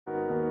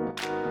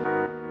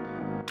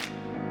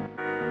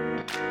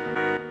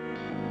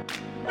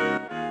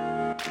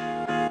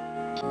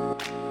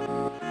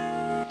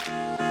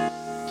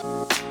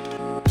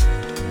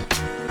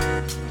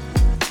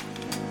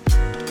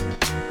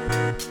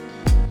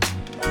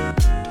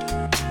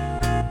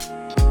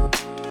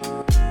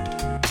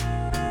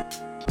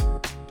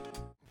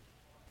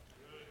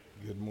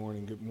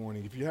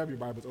have your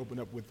Bibles, open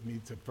up with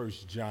me to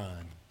First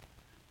John,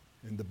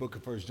 in the book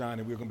of First John,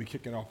 and we're going to be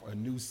kicking off a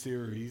new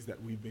series that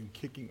we've been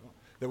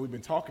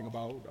talking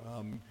about.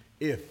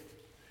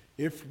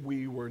 If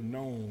we were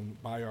known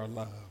by our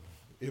love,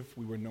 if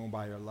we were known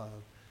by our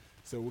love.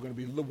 So we're going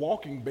to be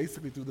walking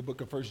basically through the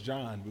book of First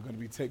John. We're going to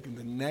be taking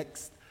the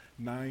next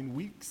 9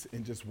 weeks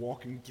and just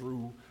walking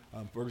through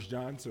First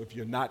John. So if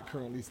you're not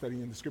currently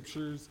studying the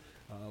scriptures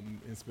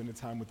and spending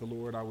time with the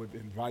Lord, I would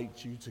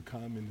invite you to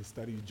come and to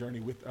study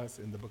journey with us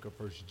in the book of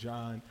First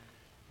John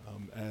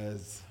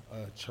as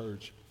a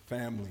church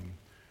family.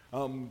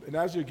 And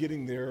as you're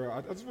getting there,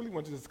 I just really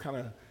want to just kind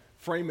of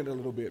frame it a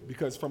little bit,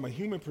 because from a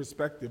human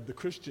perspective, the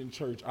Christian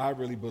church, I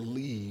really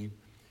believe,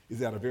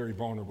 is at a very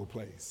vulnerable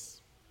place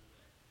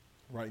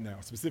right now,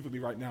 specifically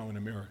right now in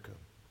America.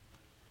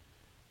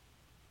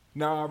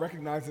 Now, I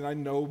recognize and I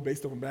know,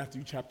 based on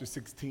Matthew chapter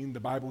 16, the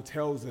Bible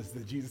tells us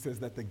that Jesus says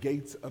that the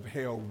gates of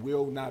hell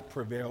will not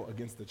prevail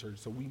against the church.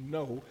 So we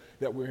know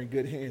that we're in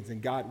good hands,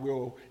 and God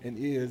will and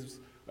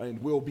is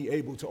and will be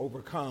able to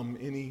overcome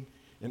any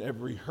and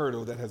every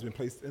hurdle that has been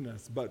placed in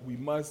us. But we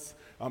must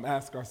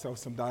ask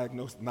ourselves some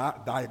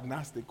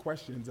diagnostic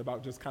questions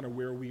about just kind of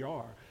where we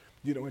are.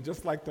 You know, and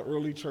just like the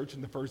early church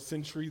in the first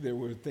century, there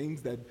were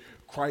things that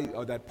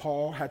that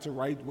Paul had to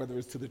write, whether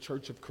it's to the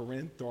church of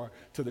Corinth or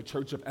to the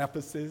church of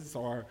Ephesus,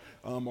 or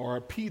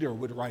Peter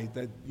would write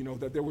that, you know,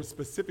 that there were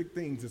specific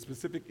things and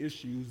specific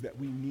issues that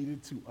we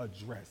needed to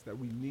address, that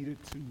we needed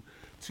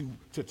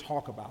to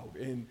talk about.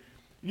 And,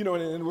 you know,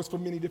 and it was for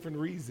many different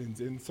reasons.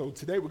 And so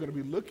today we're going to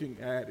be looking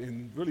at,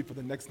 and really for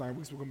the next 9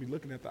 weeks, we're going to be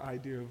looking at the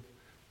idea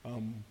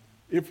of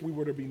if we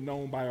were to be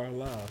known by our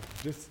love,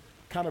 just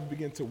kind of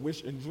begin to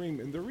wish and dream.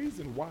 And the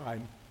reason why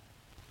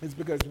is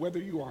because whether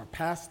you are a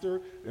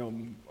pastor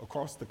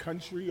across the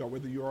country or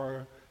whether you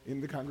are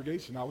in the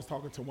congregation, I was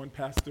talking to one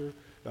pastor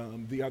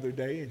the other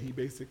day, and he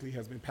basically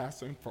has been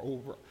pastoring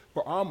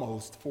for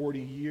almost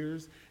 40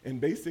 years. And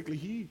basically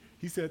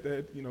he said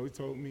that, you know, he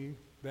told me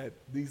that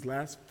these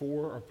last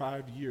 4 or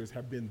 5 years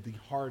have been the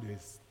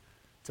hardest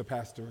to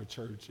pastor a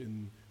church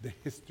in the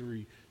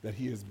history that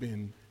he has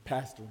been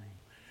pastoring.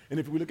 And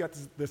if we look at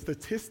the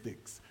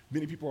statistics,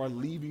 many people are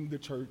leaving the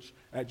church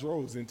at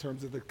droves in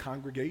terms of the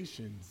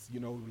congregations. You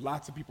know,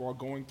 lots of people are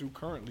going through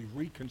currently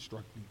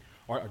reconstructing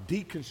or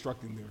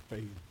deconstructing their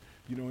faith,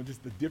 you know, and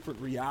just the different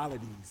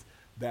realities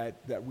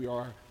that we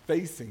are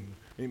facing.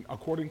 And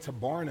according to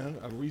Barna,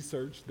 a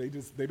research,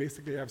 they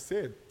basically have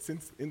said,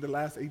 since in the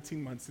last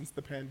 18 months, since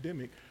the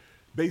pandemic,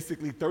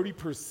 basically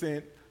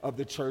 30% of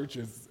the church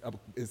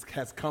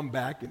has come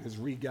back and is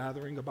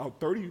regathering. About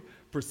 30%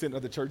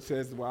 of the church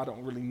says, well, I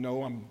don't really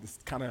know. I'm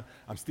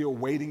still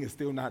waiting. It's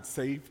still not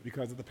safe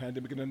because of the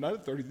pandemic. And another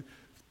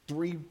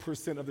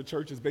 33% of the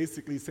church is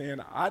basically saying,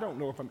 I don't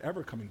know if I'm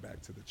ever coming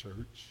back to the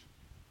church,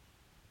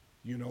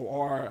 you know,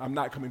 or I'm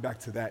not coming back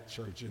to that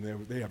church.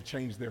 And they have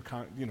changed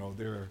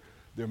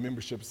their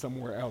membership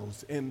somewhere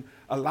else. And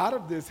a lot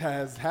of this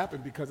has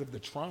happened because of the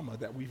trauma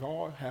that we've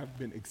all have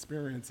been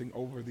experiencing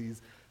over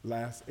these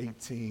last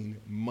 18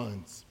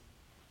 months,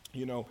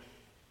 you know.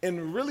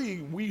 And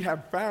really, we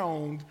have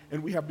found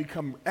and we have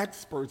become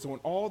experts on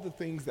all the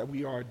things that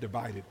we are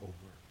divided over.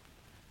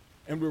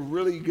 And we're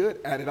really good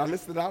at it. I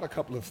listed out a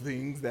couple of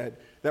things that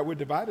we're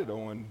divided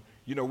on.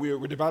 You know, we're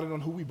divided on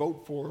who we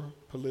vote for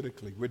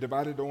politically. We're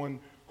divided on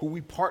who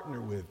we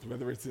partner with,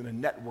 whether it's in a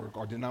network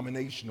or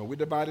denominational. We're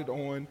divided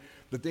on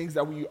the things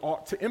that we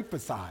ought to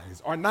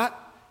emphasize or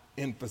not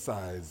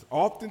emphasize.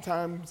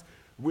 Oftentimes,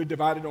 we're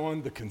divided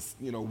on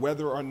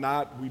whether or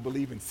not we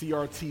believe in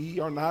CRT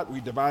or not.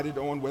 We're divided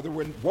on whether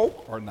we're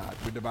woke or not.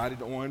 We're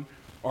divided on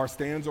our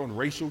stands on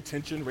racial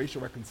tension, racial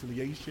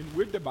reconciliation.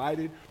 We're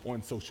divided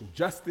on social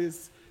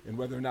justice and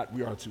whether or not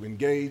we are to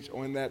engage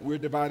on that. We're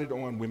divided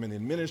on women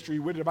in ministry.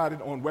 We're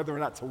divided on whether or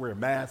not to wear a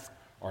mask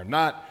or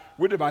not.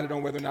 We're divided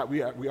on whether or not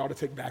we ought to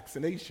take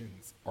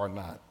vaccinations or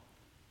not,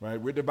 right?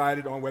 We're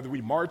divided on whether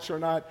we march or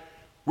not.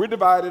 We're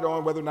divided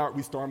on whether or not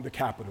we storm the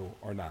Capitol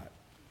or not.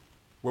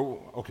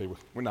 Well, okay,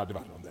 we're not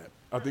divided on that.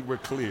 I think we're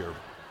clear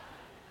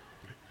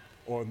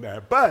on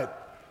that.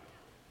 But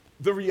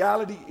the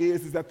reality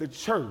is that the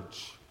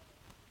church,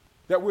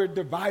 that we're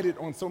divided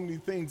on so many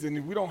things,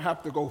 and we don't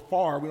have to go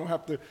far. We don't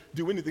have to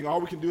do anything. All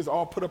we can do is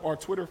all put up our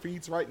Twitter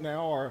feeds right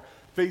now, our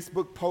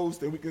Facebook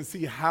post, and we can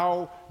see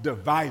how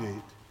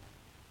divided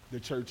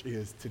the church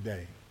is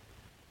today.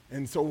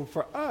 And so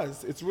for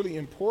us, it's really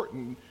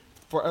important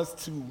for us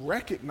to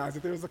recognize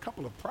that there's a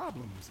couple of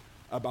problems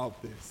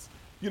about this.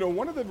 You know,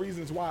 one of the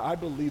reasons why I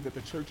believe that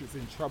the church is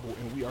in trouble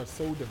and we are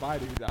so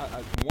divided,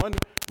 one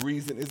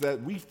reason is that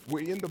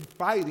we're in the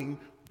fighting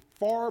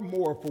far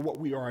more for what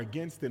we are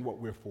against than what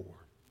we're for.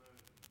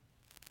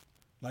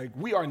 Like,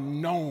 we are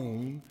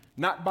known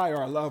not by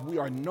our love, we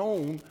are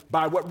known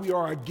by what we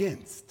are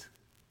against.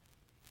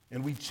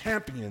 And we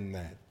champion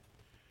that.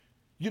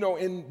 You know,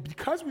 and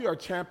because we are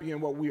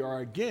championing what we are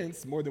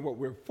against more than what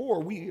we're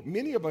for,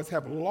 many of us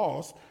have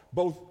lost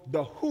both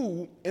the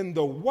who and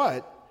the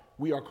what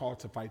we are called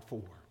to fight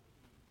for.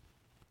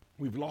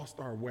 We've lost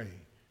our way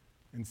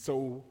in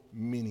so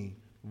many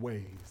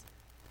ways.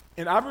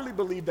 And I really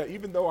believe that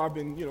even though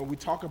we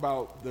talk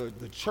about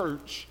the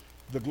church,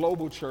 the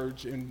global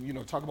church,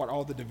 and, talk about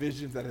all the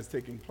divisions that has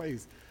taken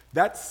place,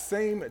 that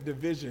same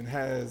division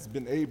has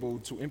been able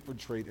to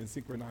infiltrate and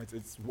synchronize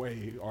its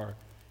way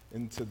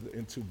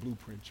into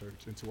Blueprint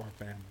Church, into our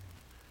family.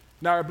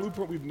 Now, at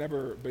Blueprint, we've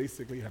never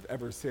basically have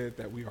ever said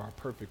that we are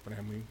a perfect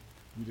family.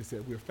 We just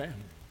said we're family.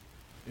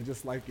 And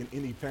just like in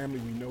any family,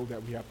 we know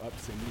that we have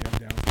ups and we have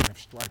downs, we have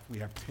strife, we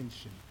have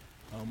tension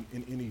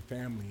in any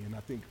family. And I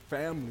think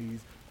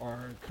families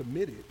are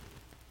committed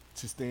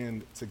to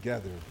stand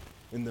together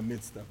in the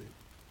midst of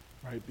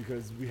it, right?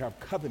 Because we have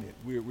covenant.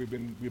 We're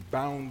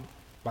bound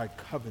by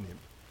covenant.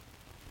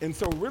 And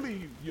so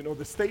really,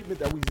 the statement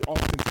that we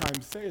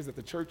oftentimes say is that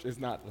the church is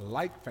not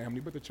like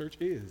family, but the church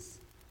is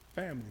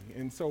family.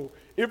 And so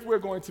if we're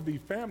going to be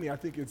family, I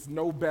think it's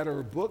no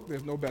better book,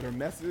 there's no better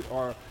message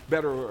or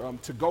better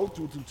to go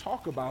through to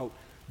talk about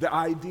the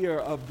idea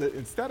of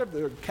instead of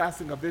the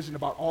casting a vision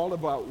about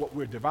what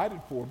we're divided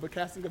for, but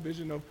casting a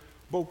vision of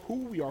both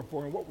who we are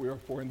for and what we are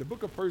for. And the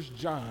book of 1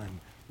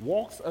 John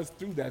walks us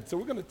through that. So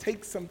we're going to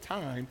take some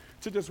time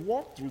to just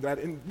walk through that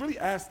and really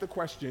ask the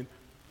question,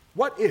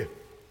 what if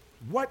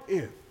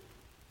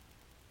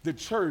the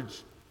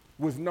church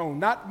was known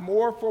not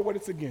more for what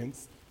it's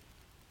against,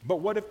 but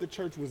what if the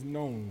church was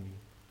known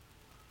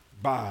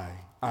by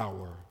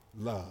our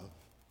love?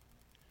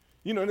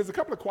 And there's a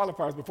couple of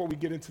qualifiers before we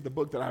get into the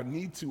book that I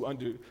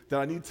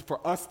need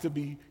for us to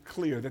be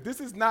clear that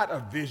this is not a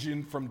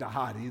vision from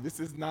Dhati. This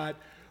is not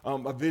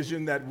a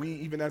vision that we,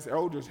 even as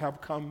elders, have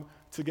come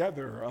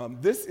together.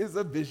 This is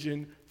a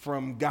vision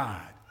from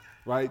God,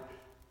 right?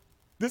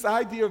 This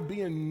idea of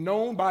being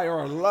known by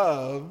our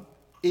love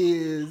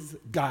is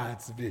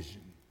God's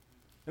vision.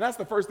 And that's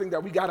the first thing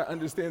that we got to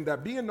understand,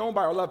 that being known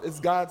by our love is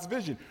God's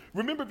vision.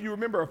 If you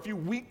remember a few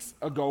weeks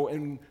ago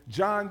in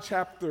John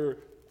chapter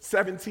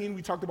 17,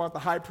 we talked about the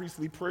high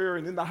priestly prayer.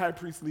 And in the high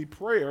priestly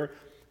prayer,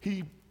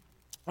 he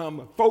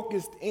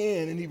focused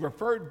in and he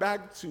referred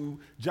back to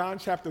John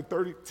chapter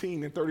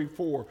 13 and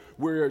 34,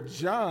 where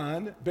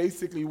John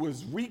basically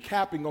was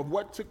recapping of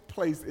what took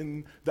place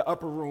in the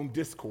upper room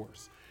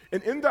discourse.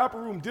 And in the upper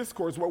room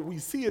discourse, what we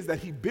see is that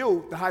he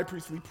built the high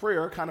priestly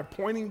prayer, kind of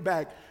pointing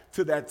back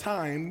to that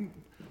time.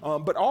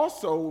 But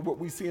also what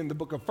we see in the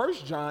book of 1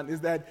 John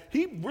is that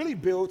he really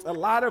builds a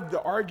lot of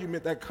the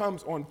argument that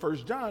comes on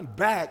 1 John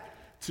back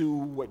to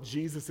what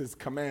Jesus'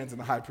 commands in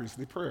the high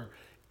priestly prayer.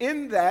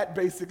 In that,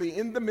 basically,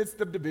 in the midst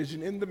of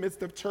division, in the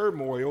midst of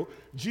turmoil,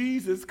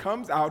 Jesus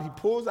comes out, he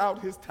pulls out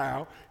his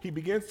towel, he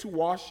begins to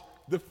wash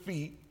the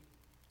feet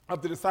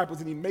of the disciples,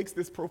 and he makes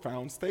this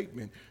profound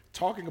statement,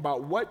 talking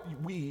about what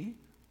we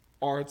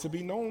are to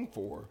be known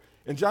for.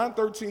 In John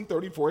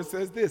 13:34, it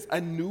says this,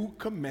 a new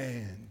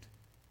command.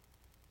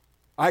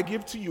 I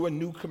give to you a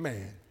new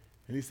command.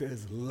 And he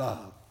says,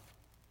 love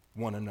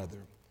one another.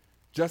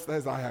 Just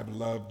as I have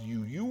loved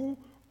you, you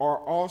are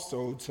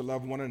also to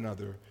love one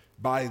another.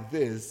 By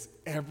this,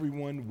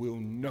 everyone will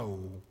know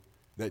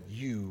that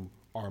you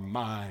are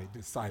my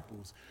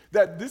disciples.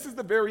 That this is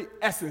the very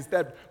essence,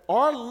 that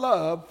our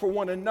love for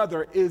one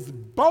another is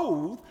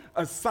both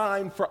a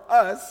sign for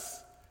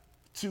us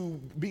to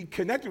be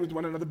connected with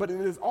one another, but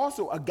it is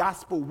also a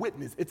gospel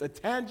witness. It's a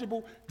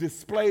tangible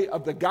display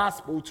of the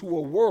gospel to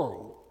a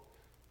world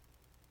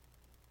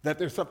that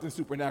there's something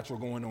supernatural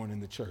going on in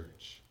the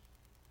church,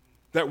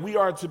 that we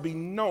are to be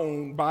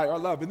known by our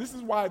love. And this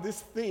is why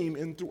this theme,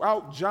 and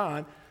throughout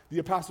John, the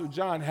Apostle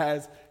John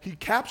he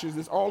captures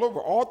this all over.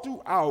 All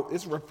throughout,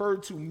 it's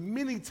referred to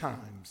many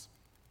times.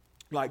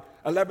 Like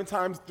 11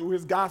 times through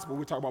his gospel,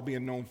 we talk about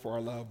being known for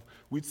our love.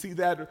 We see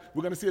that,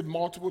 we're going to see it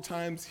multiple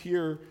times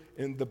here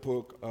in the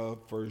book of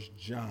 1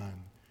 John.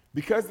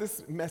 Because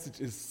this message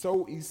is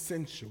so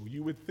essential,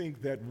 you would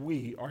think that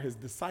we, or his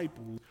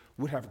disciples,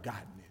 would have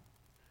gotten it.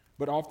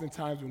 But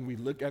oftentimes when we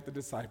look at the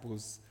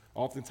disciples,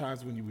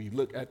 oftentimes when we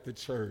look at the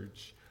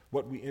church,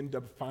 what we end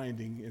up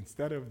finding,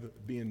 instead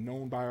of being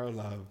known by our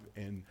love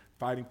and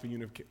fighting for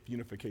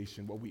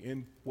unification,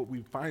 what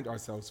we find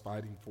ourselves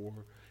fighting for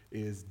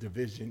is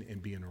division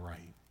and being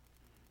right.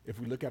 If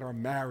we look at our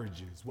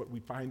marriages, what we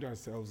find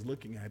ourselves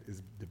looking at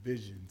is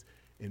divisions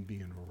and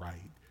being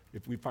right.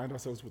 If we find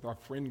ourselves with our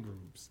friend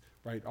groups,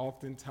 right,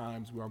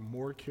 oftentimes we are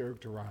more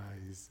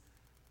characterized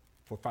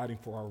for fighting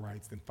for our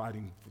rights than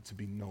fighting to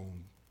be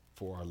known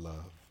for our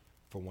love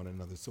for one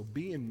another. So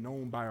being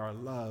known by our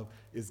love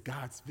is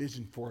God's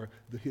vision for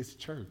his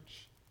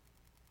church.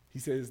 He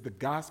says the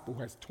gospel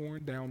has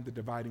torn down the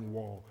dividing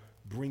wall,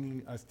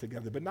 bringing us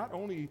together. But not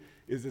only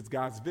is it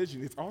God's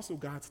vision, it's also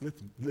God's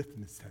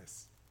litmus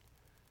test.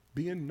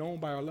 Being known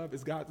by our love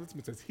is God's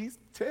litmus test. He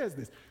says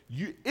this,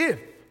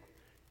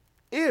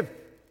 if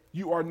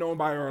you are known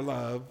by our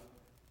love,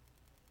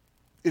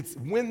 it's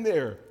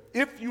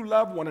if you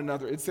love one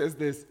another, it says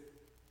this,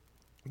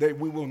 that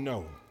we will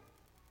know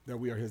that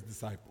we are his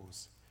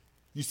disciples.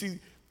 You see,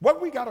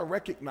 what we got to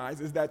recognize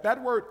is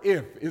that word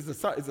if is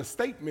a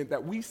statement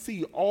that we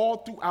see all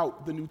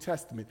throughout the New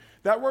Testament.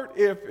 That word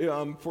if,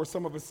 for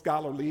some of us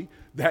scholarly,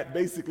 that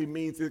basically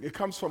means it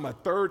comes from a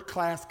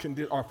first-class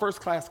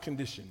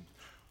condition.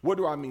 What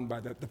do I mean by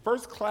that? The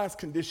first class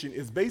condition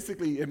is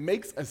basically, it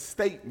makes a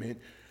statement,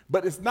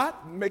 but it's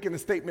not making a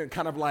statement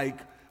kind of like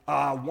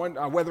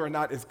whether or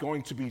not it's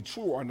going to be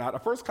true or not. A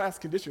first class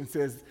condition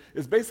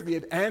is basically,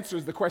 it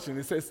answers the question.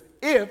 It says,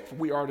 if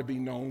we are to be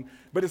known,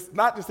 but it's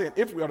not just saying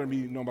if we are to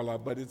be known by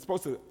love, but it's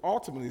supposed to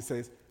ultimately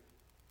say,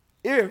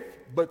 if,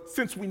 but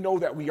since we know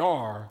that we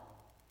are,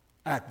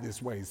 act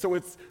this way. So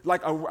it's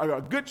like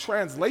a good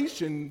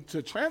translation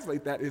to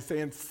translate that is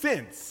saying,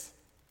 since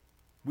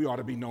we ought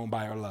to be known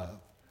by our love.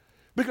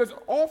 Because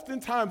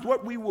oftentimes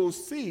what we will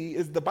see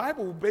is the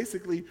Bible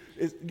basically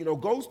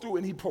goes through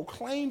and he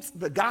proclaims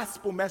the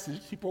gospel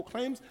message. He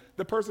proclaims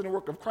the person and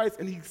work of Christ,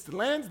 and he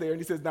lands there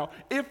and he says, now,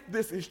 if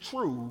this is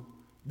true,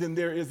 then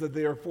there is a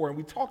therefore. And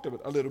we talked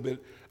a little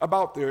bit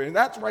about there. And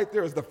that's right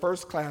there is the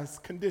first class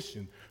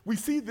condition. We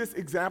see this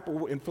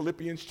example in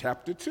Philippians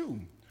chapter 2.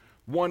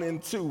 1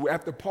 and 2,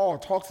 after Paul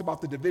talks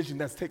about the division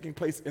that's taking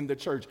place in the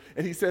church.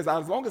 And he says,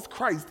 as long as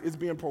Christ is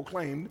being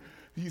proclaimed,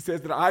 he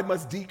says that I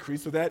must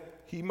decrease so that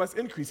he must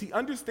increase. He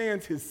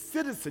understands his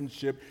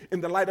citizenship in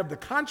the light of the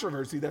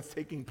controversy that's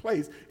taking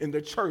place in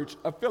the church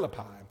of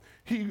Philippi.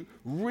 He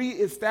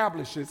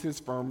reestablishes his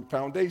firm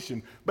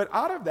foundation. But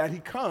out of that, he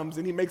comes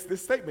and he makes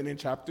this statement in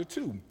chapter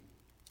 2.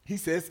 He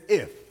says,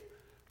 if,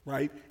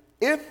 right?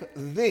 If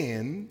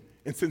then,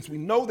 and since we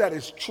know that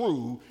is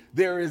true,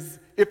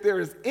 if there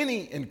is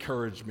any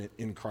encouragement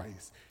in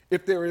Christ,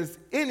 if there is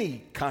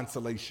any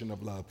consolation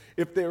of love,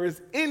 if there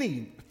is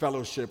any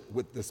fellowship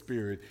with the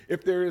Spirit,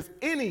 if there is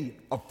any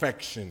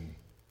affection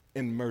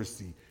and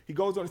mercy, he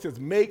goes on and says,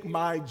 make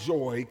my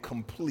joy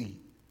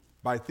complete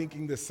by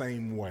thinking the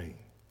same way,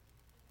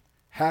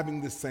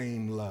 having the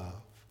same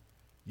love,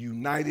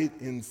 united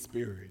in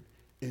spirit,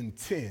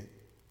 intent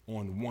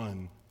on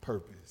one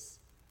purpose.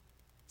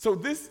 So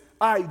this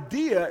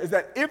idea is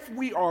that if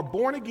we are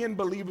born again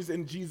believers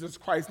in Jesus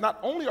Christ, not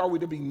only are we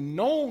to be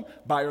known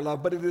by our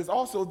love, but it is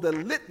also the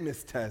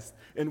litmus test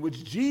in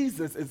which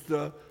Jesus is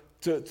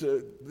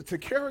to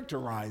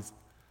characterize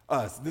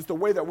us. This is the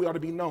way that we ought to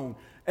be known.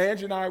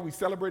 Angie and I, we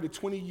celebrated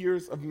 20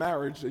 years of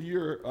marriage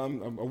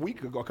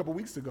a couple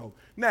weeks ago.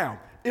 Now,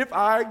 if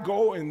I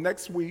go in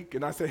next week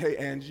and I say, hey,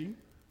 Angie,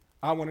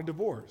 I want a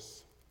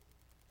divorce,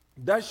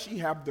 does she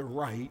have the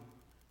right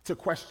to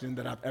question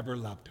that I've ever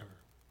loved her?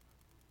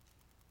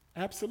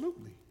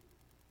 Absolutely.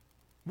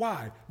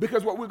 Why?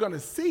 Because what we're going to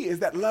see is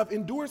that love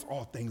endures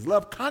all things.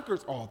 Love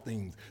conquers all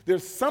things.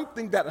 There's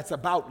something that is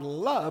about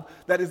love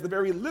that is the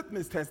very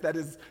litmus test that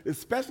is,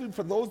 especially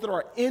for those that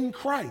are in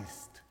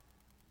Christ,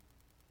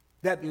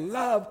 that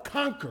love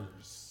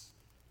conquers.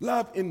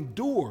 Love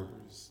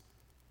endures.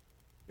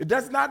 It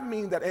does not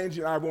mean that Angie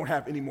and I won't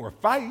have any more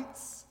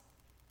fights,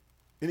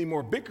 any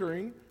more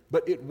bickering,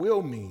 but it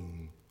will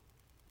mean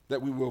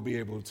that we will be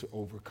able to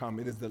overcome.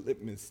 It is the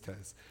litmus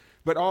test.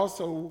 But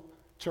also,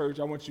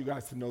 church, I want you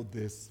guys to know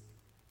this,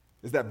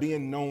 is that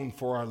being known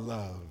for our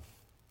love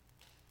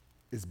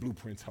is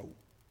Blueprint's hope.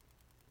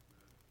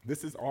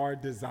 This is our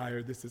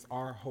desire. This is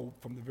our hope.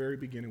 From the very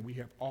beginning, we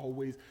have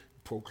always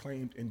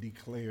proclaimed and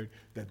declared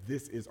that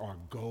this is our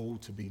goal,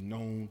 to be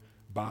known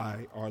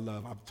by our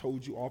love. I've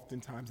told you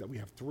oftentimes that we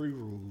have 3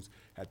 rules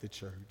at the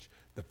church.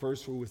 The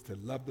first rule is to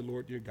love the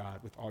Lord your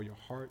God with all your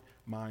heart,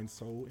 mind,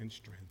 soul, and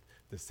strength.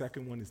 The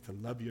second one is to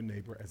love your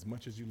neighbor as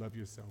much as you love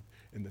yourself.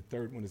 And the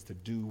third one is to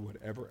do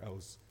whatever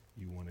else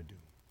you want to do.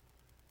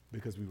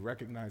 Because we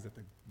recognize that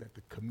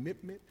the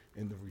commitment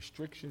and the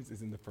restrictions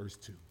is in the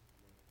first 2.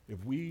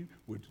 If we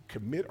would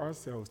commit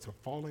ourselves to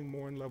falling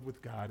more in love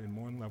with God and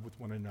more in love with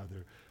one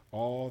another,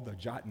 all the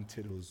jot and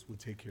tittles will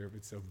take care of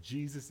itself.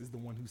 Jesus is the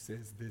one who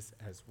says this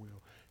as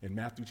well. In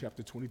Matthew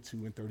chapter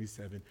 22 and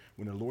 37,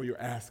 when the lawyer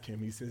asked him,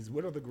 he says,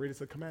 what are the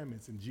greatest of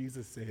commandments? And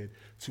Jesus said,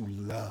 to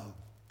love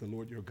the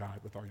Lord your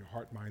God with all your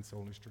heart, mind,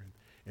 soul, and strength,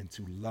 and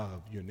to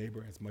love your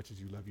neighbor as much as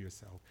you love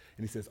yourself.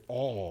 And he says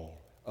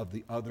all of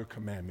the other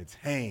commandments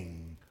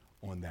hang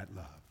on that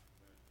love,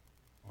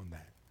 on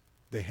that.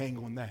 They hang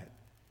on that.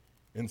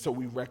 And so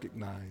we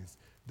recognize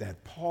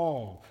that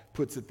Paul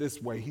puts it this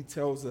way. He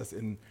tells us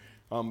in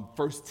 1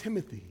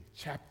 Timothy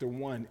chapter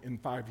 1 and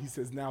 5, he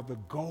says, now the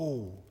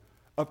goal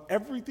of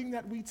everything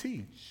that we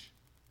teach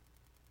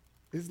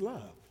is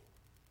love,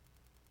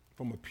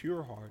 from a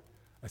pure heart,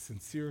 a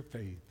sincere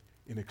faith,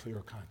 in a clear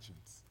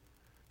conscience,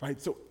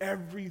 right? So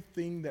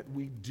everything that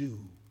we do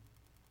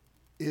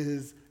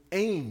is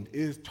aimed,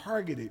 is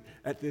targeted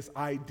at this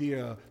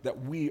idea that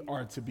we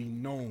are to be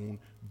known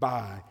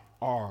by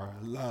our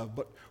love.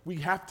 But we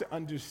have to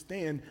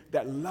understand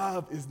that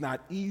love is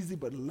not easy,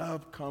 but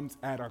love comes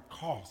at a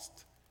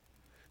cost.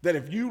 That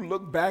if you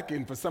look back,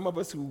 and for some of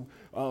us who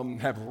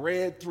have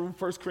read through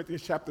 1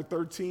 Corinthians chapter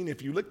 13,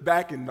 if you look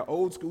back in the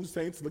old school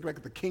saints, look back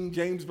at the King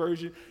James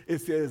Version, it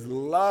says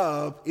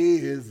love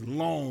is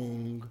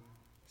long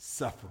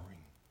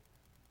suffering.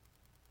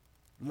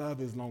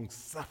 Love is long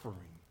suffering.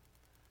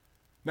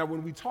 Now,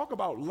 when we talk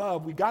about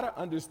love, we got to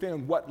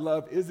understand what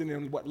love is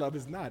and what love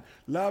is not.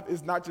 Love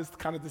is not just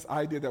kind of this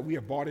idea that we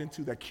have bought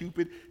into, that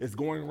Cupid is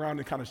going around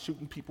and kind of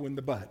shooting people in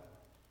the butt.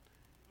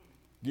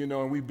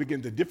 And we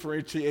begin to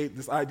differentiate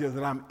this idea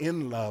that I'm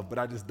in love, but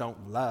I just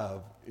don't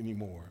love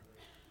anymore,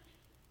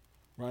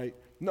 right?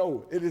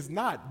 No, it is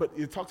not, but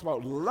it talks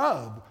about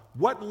love.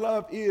 What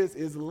love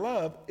is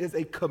love is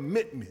a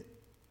commitment.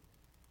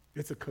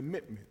 It's a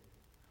commitment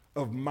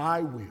of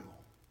my will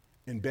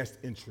and best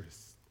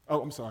interest.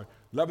 Oh, I'm sorry.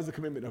 Love is a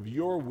commitment of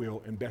your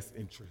will and best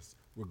interest,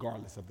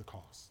 regardless of the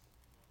cost.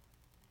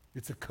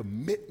 It's a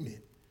commitment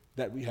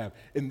that we have.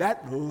 And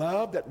that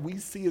love that we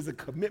see is a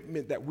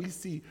commitment that we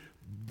see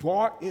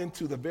brought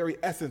into the very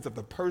essence of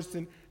the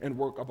person and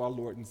work of our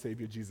Lord and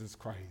Savior Jesus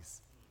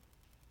Christ.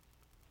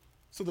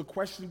 So the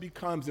question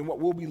becomes, and what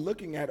we'll be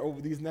looking at over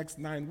these next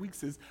 9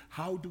 weeks is,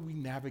 how do we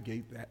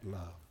navigate that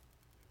love?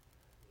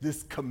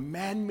 This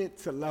commandment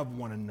to love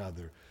one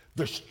another,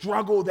 the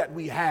struggle that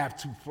we have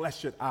to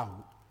flesh it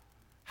out.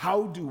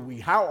 How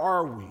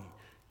are we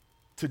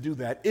to do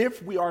that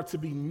if we are to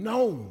be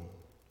known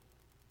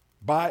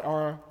by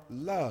our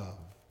love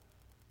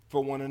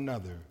for one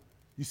another?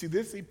 You see,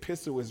 this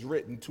epistle is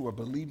written to a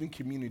believing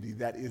community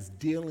that is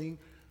dealing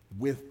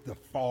with the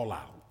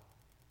fallout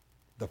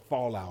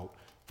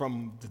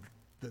from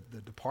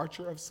the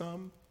departure of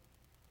some,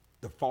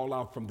 the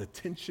fallout from the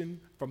tension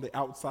from the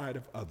outside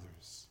of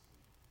others.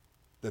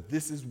 That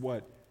this is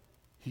what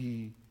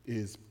he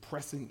is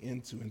pressing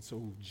into. And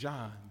so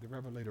John, the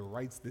Revelator,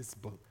 writes this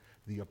book.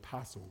 The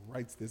apostle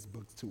writes this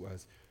book to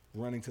us,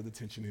 running to the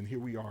tension. And here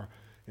we are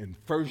in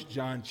 1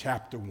 John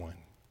chapter 1.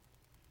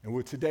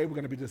 And today we're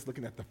going to be just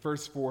looking at the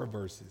first 4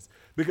 verses.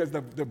 Because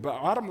the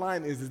bottom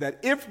line is that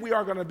if we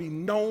are going to be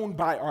known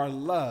by our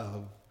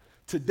love,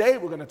 today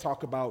we're going to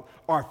talk about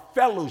our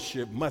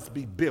fellowship must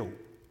be built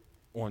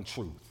on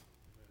truth.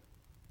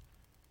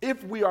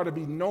 If we are to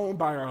be known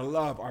by our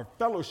love, our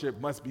fellowship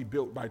must be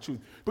built by truth.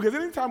 Because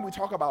anytime we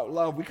talk about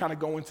love, we kind of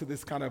go into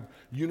this kind of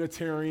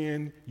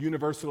Unitarian,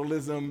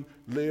 universalism,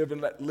 live and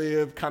let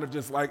live, kind of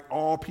just like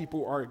all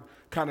people are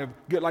kind of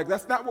good. Like,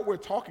 that's not what we're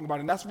talking about.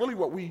 And that's really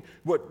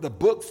what the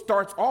book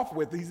starts off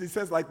with. He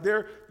says,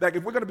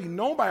 if we're going to be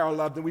known by our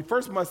love, then we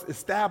first must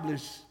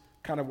establish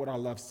kind of what our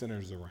love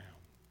centers around.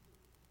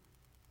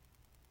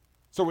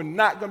 So we're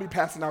not going to be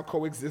passing out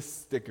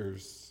coexist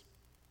stickers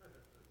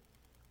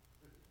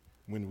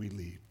when we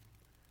leave.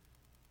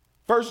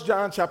 1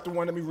 John chapter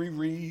 1, let me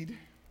reread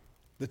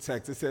the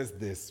text. It says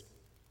this: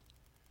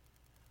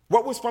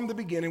 what was from the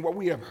beginning, what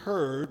we have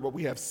heard, what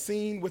we have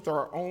seen with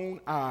our own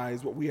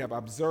eyes, what we have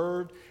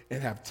observed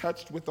and have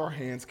touched with our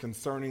hands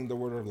concerning the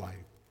word of life.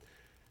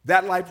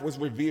 That life was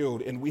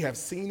revealed, and we have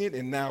seen it,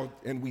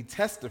 and we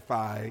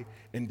testify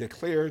and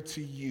declare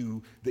to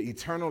you the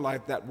eternal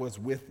life that was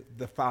with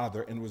the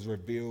Father and was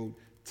revealed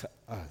to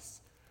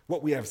us.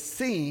 What we have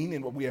seen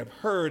and what we have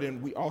heard,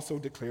 and we also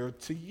declare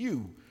to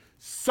you,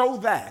 so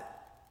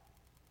that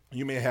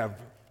you may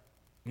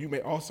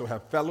also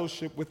have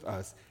fellowship with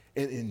us.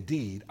 And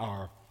indeed,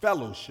 our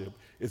fellowship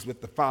is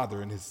with the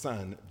Father and his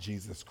Son,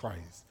 Jesus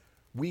Christ.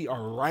 We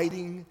are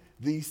writing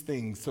these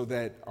things so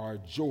that our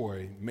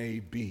joy may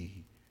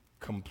be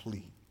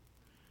complete.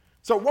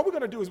 So what we're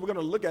going to do is we're going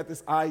to look at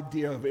this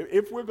idea of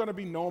if we're going to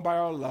be known by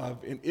our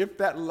love, and if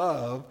that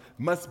love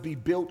must be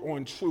built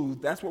on truth,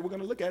 that's what we're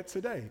going to look at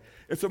today.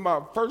 And so my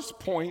first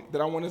point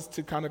that I want us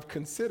to kind of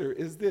consider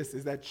is this,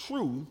 is that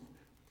truth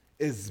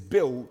is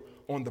built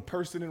on the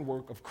person and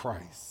work of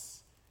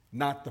Christ,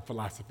 not the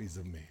philosophies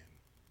of man.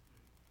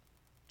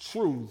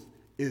 Truth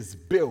is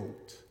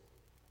built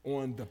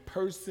on the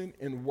person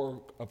and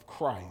work of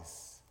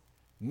Christ,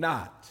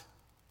 not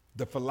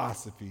the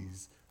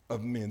philosophies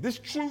of men. This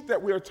truth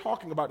that we are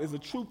talking about is a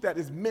truth that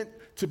is meant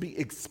to be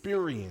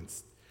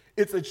experienced.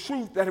 It's a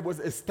truth that was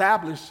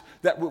established,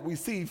 that what we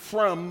see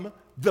from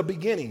the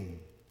beginning.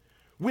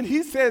 When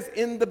he says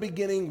in the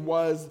beginning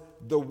was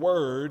the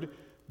Word,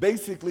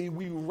 basically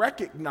we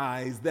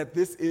recognize that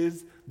this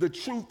is the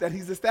truth that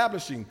he's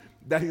establishing.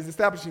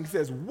 He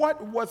says,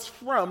 what was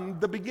from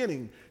the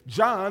beginning?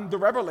 John, the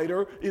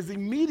Revelator, is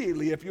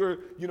immediately, if you're,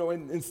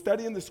 in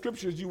studying the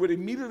scriptures, you would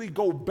immediately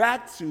go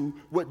back to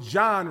what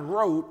John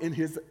wrote in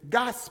his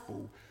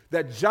gospel.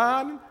 That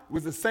John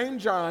was the same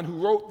John who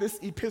wrote this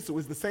epistle,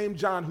 is the same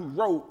John who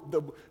wrote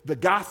the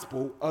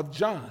gospel of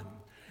John.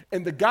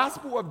 And the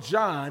gospel of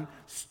John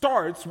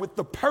starts with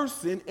the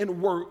person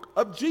and work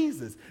of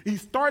Jesus. He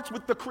starts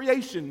with the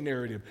creation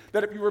narrative.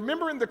 That if you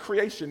remember in the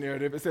creation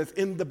narrative, it says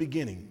in the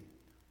beginning.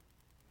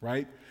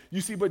 Right?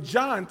 You see, but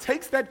John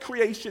takes that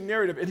creation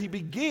narrative and he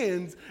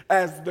begins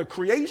as the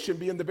creation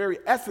being the very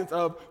essence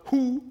of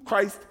who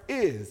Christ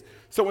is.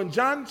 So in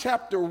John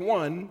chapter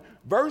 1,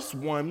 verse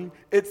 1,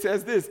 it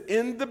says this: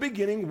 in the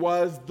beginning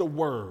was the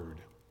Word.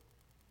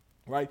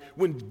 Right?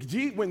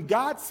 When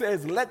God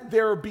says, let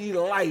there be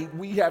light,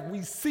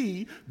 we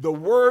see the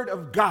Word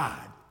of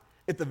God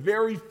at the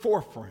very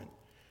forefront.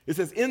 It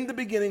says, in the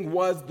beginning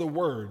was the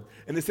Word.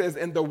 And it says,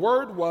 and the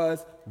Word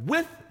was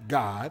with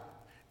God,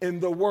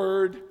 and the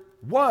Word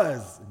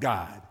was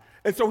God.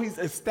 And so he's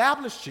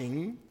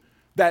establishing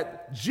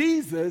that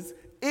Jesus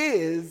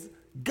is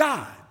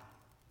God.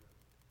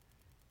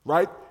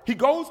 Right? He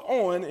goes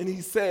on and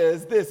he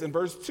says this in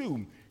verse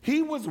 2.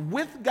 He was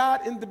with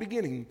God in the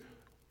beginning.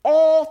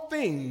 All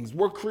things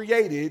were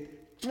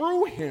created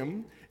through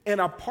him, and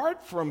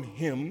apart from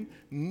him,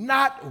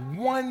 not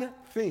one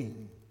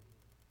thing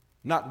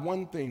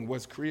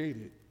was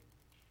created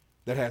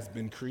that has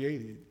been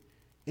created.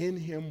 In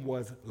him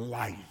was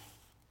life,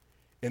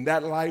 and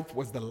that life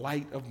was the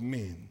light of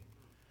men.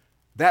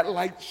 That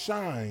light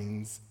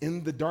shines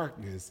in the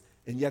darkness,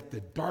 and yet the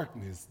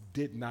darkness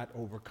did not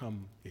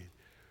overcome it.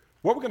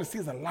 What we're going to see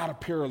is a lot of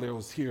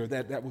parallels here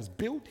that was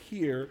built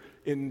here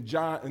in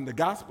John, in the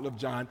Gospel of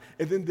John,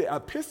 and then the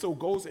epistle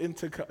goes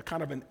into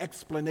kind of an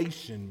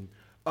explanation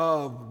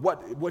of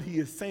what he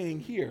is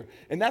saying here.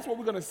 And that's what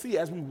we're going to see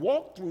as we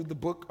walk through the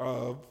book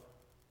of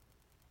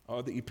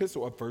the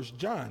epistle of 1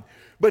 John.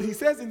 But he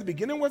says, in the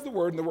beginning was the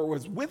Word, and the Word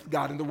was with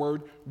God, and the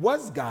Word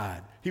was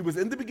God. He was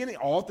in the beginning.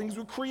 All things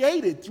were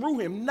created through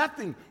him.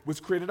 Nothing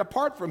was created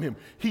apart from him.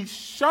 He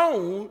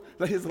shone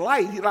that his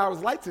light, he allowed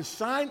his light to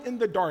shine in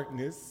the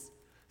darkness,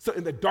 so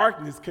in the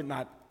darkness could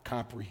not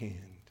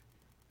comprehend.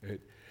 Right?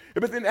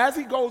 But then as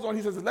he goes on,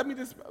 he says, let me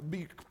just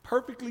be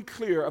perfectly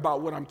clear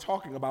about what I'm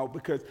talking about,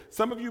 because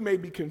some of you may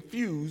be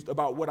confused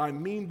about what I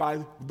mean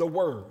by the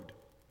Word.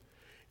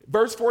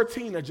 Verse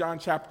 14 of John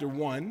chapter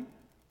 1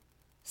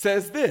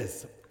 says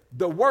this: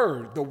 the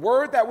Word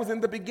that was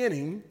in the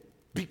beginning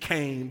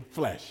became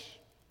flesh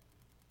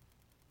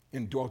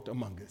and dwelt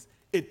among us.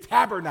 It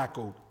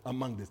tabernacled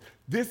among us.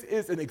 This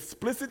is an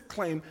explicit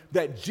claim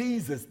that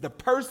Jesus, the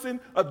person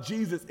of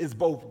Jesus, is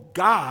both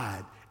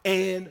God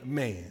and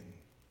man,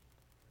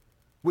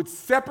 which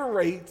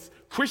separates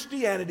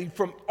Christianity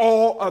from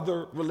all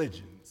other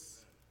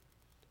religions.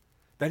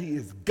 That he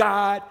is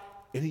God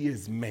and he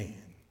is man.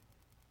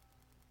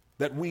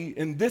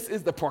 And this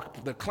is the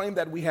claim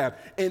that we have.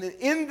 And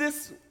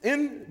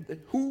in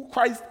who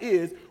Christ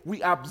is,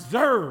 we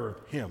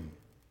observe him.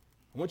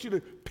 I want you to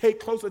pay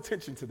close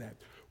attention to that.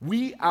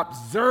 We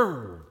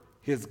observe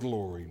his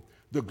glory,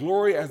 the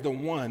glory as the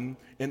one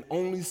and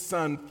only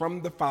Son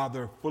from the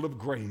Father, full of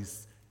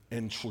grace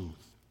and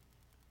truth.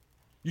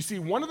 You see,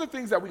 one of the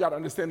things that we got to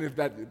understand is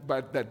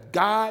that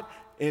God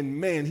and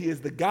man, he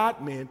is the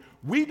God-man.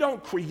 We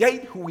don't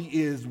create who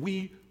he is,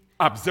 we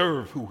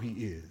observe who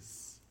he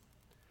is.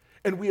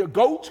 And we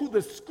go to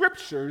the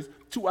scriptures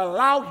to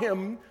allow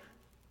him,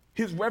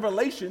 his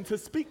revelation, to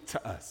speak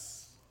to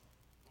us.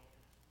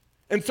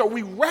 And so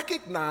we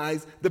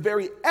recognize the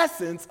very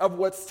essence of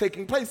what's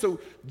taking place.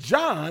 So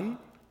John,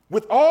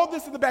 with all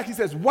this in the back, he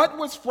says, what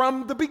was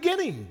from the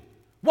beginning?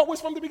 What was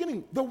from the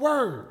beginning? The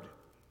Word.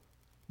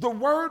 The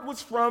Word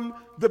was from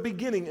the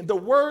beginning, and the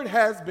Word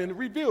has been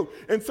revealed.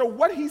 And so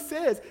what he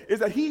says is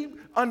that he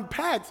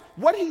unpacks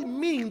what he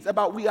means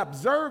about we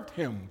observed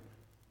him,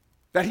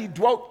 that he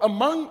dwelt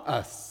among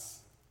us.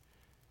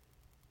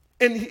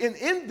 And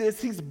in this,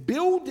 he's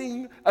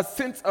building a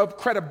sense of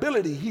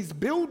credibility. He's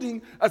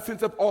building a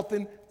sense of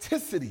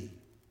authenticity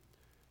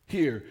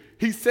here.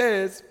 He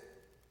says,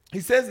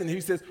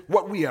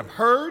 what we have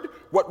heard,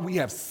 what we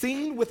have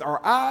seen with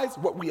our eyes,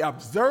 what we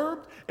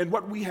observed, and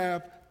what we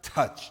have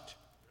touched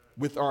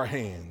with our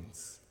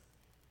hands.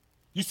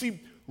 You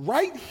see,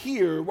 right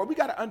here, what we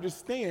got to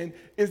understand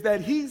is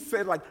that he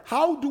said,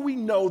 how do we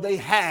know they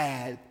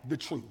had the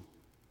truth?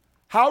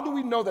 How do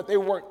we know that they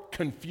weren't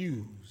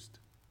confused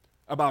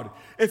about it?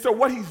 And so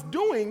what he's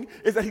doing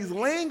is that he's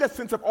laying a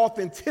sense of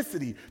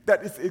authenticity,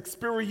 that is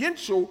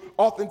experiential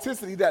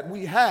authenticity that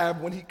we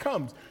have when he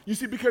comes. You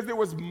see, because there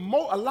was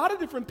a lot of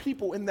different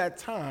people in that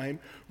time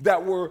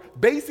that were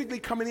basically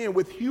coming in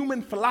with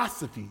human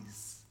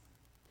philosophies,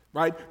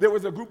 right? There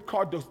was a group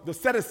called the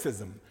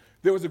Doceticism.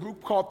 There was a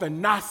group called the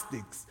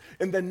Gnostics.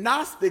 And the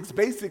Gnostics,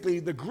 basically,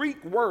 the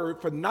Greek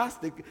word for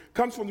Gnostic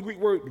comes from the Greek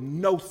word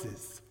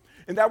gnosis.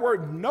 And that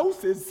word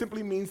gnosis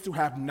simply means to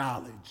have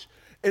knowledge.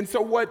 And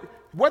so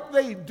what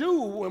they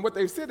do and what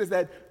they've said is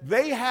that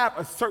they have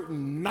a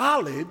certain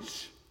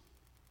knowledge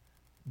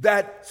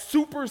that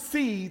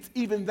supersedes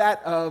even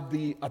that of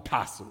the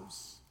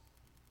apostles,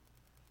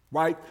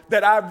 right?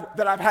 That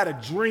I've had a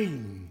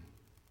dream,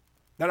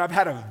 that I've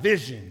had a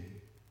vision,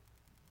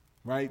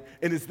 right?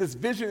 And it's this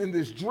vision and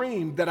this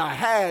dream that I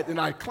had and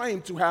I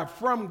claim to have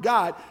from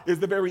God is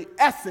the very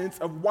essence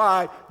of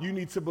why you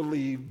need to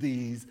believe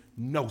these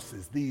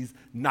gnosis, these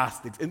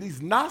Gnostics. And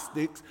these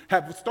Gnostics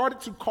have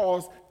started to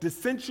cause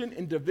dissension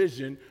and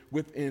division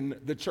within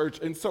the church.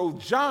 And so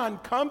John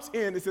comes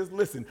in and says,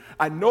 listen,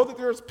 I know that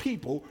there's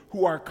people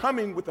who are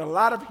coming with a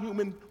lot of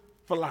human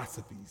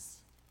philosophies.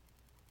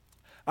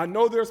 I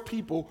know there's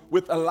people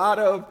with a lot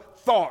of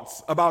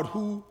thoughts about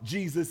who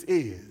Jesus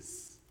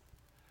is.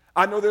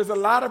 I know there's a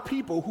lot of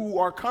people who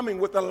are coming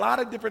with a lot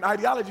of different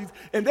ideologies,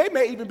 and they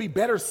may even be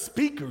better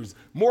speakers,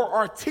 more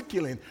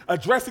articulate,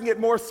 addressing it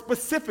more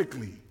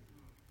specifically.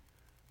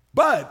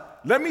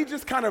 But let me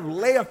just kind of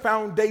lay a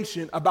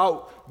foundation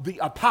about the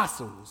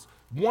apostles,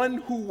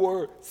 one who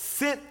were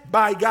sent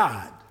by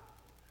God.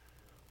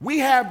 We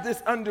have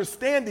this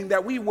understanding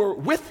that we were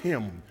with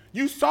him.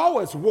 You saw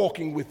us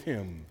walking with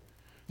him.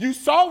 You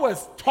saw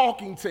us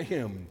talking to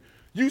him.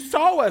 You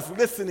saw us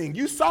listening.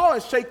 You saw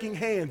us shaking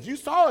hands. You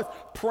saw us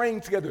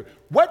praying together.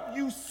 What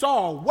you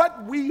saw,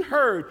 what we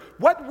heard,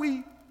 what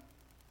we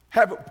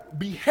have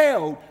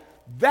beheld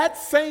that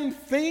same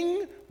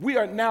thing, we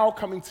are now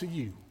coming to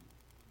you.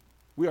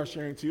 We are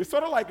sharing to you. It's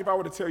sort of like if I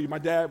were to tell you my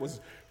dad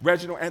was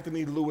Reginald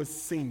Anthony Lewis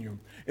Sr.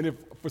 And if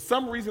for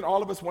some reason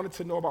all of us wanted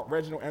to know about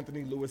Reginald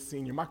Anthony Lewis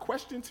Sr., my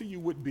question to you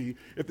would be,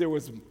 if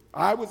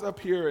I was up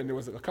here and there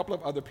was a couple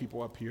of other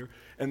people up here,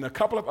 and a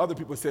couple of other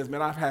people says,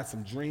 man, I've had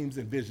some dreams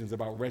and visions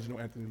about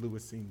Reginald Anthony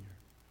Lewis Sr.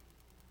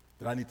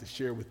 that I need to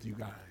share with you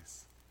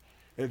guys.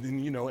 And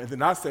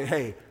then I say,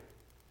 hey,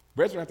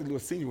 Reginald Anthony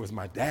Lewis Sr. was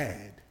my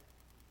dad,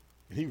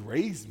 and he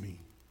raised me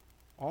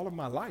all of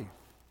my life.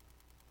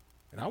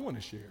 And I want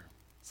to share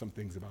some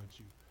things about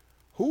you.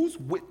 Whose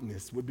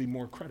witness would be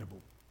more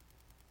credible?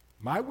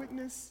 My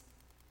witness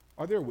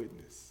or their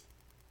witness?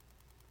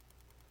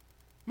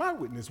 My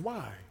witness.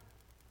 Why?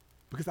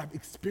 Because I've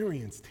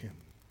experienced him.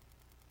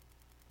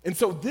 And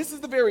so this is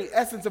the very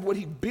essence of what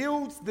he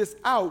builds this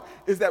out,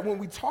 is that when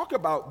we talk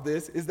about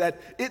this, is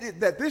that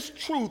that this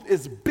truth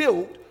is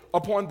built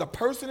upon the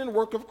person and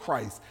work of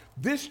Christ.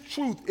 This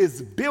truth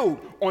is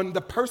built on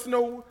the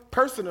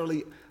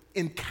personally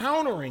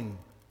encountering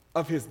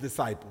of his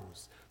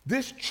disciples.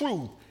 This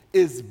truth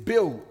is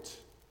built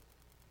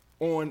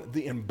on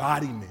the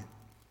embodiment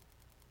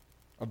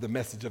of the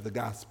message of the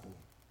gospel.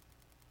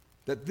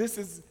 That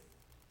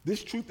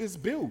this truth is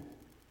built.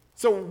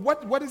 So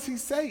what does he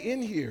say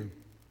in here?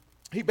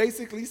 He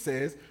basically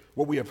says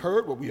what we have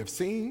heard, what we have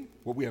seen,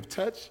 what we have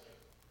touched,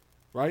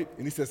 right?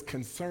 And he says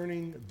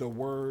concerning the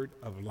word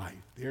of life.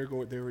 There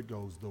it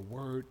goes, the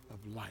word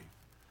of life.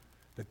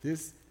 That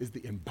this is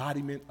the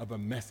embodiment of a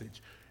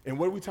message. And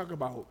what do we talk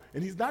about?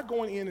 And he's not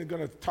going in and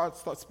going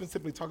to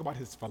specifically talk about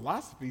his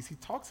philosophies. He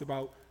talks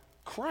about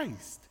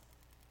Christ.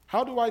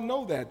 How do I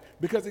know that?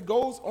 Because it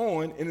goes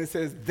on and it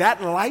says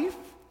that life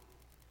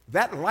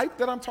that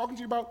I'm talking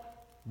to you about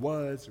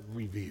was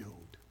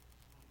revealed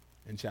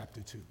in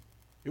chapter 2.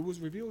 It was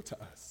revealed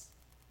to us.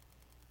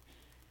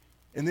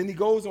 And then he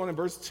goes on in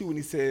verse 2 and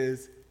he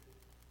says,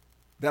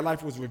 that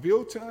life was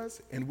revealed to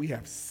us and we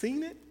have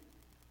seen it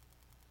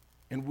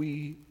and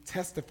we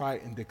testify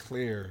and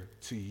declare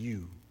to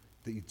you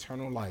the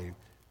eternal life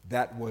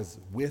that was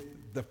with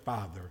the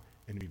Father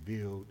and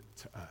revealed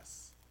to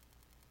us.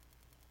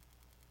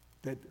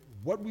 That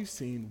what we've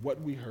seen, what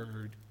we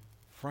heard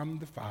from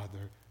the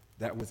Father,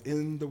 that was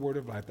in the word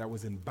of life, that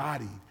was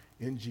embodied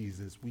in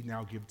Jesus, we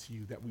now give to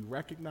you. That we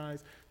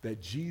recognize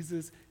that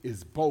Jesus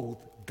is both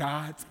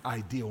God's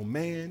ideal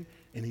man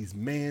and he's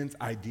man's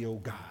ideal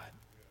God.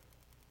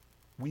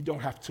 We don't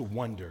have to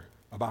wonder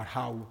about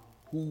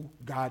who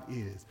God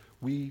is.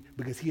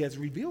 Because he has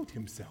revealed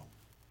himself.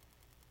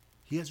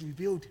 He has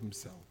revealed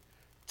himself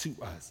to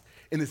us.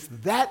 And it's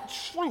that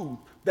truth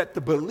that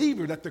the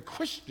believer, that the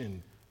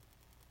Christian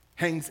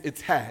hangs its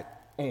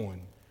hat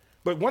on.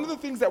 But one of the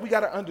things that we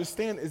got to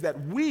understand is that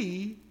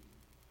we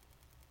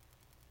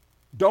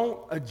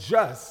don't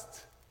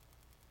adjust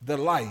the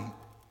light,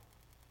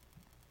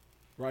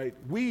 right?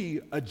 We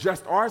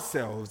adjust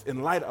ourselves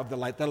in light of the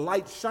light. The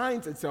light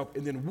shines itself,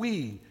 and then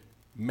we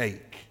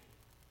make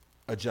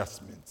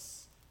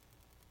adjustments.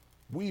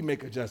 We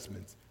make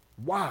adjustments.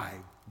 Why?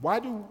 Why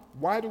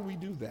do we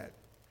do that?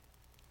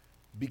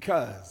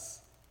 Because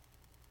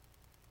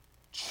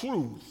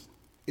truth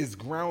is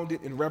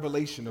grounded in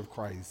revelation of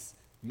Christ,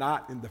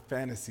 not in the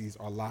fantasies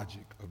or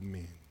logic of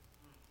men.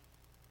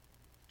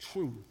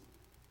 Truth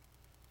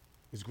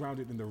is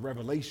grounded in the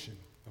revelation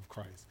of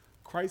Christ.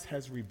 Christ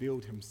has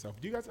revealed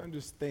himself. Do you guys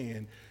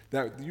understand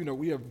that, if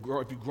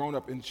you've grown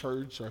up in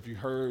church or if you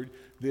heard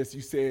this,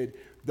 you said,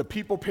 the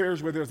people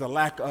perish where there's a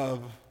lack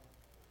of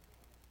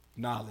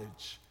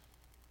knowledge.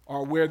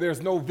 Or where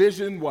there's no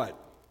vision, what?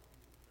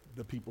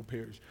 The people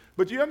perish.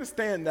 But you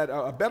understand that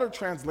a better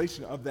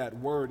translation of that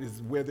word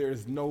is where there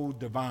is no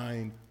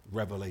divine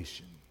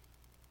revelation.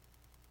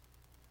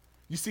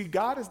 You see,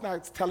 God is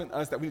not telling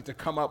us that we need to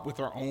come up with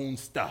our own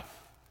stuff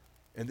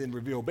and then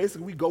reveal.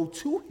 Basically, we go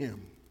to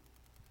him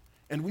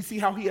and we see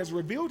how he has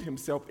revealed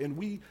himself and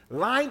we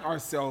line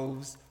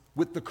ourselves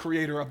with the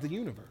creator of the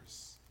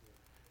universe.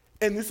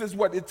 And this is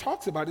what it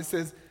talks about. It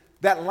says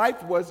that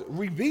life was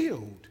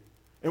revealed.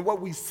 And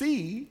what we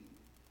see,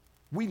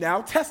 we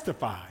now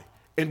testify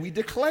and we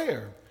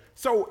declare.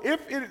 So if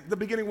the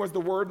beginning was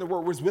the Word, and the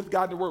Word was with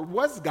God, and the Word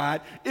was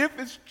God, if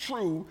it's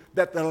true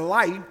that the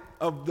light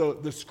of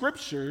the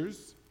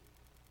Scriptures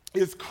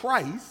is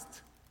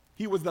Christ,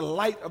 he was the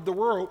light of the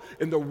world,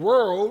 and the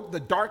world, the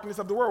darkness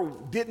of the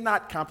world, did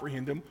not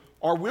comprehend him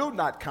or will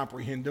not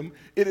comprehend him,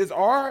 it is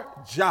our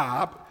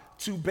job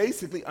to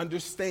basically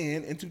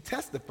understand and to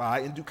testify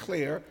and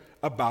declare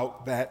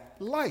about that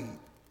light,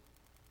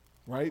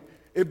 right?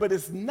 But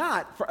it's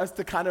not for us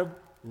to kind of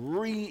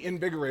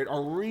reinvigorate or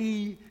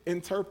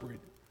reinterpret.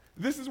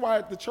 This is why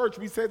at the church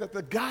we say that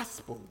the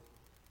gospel,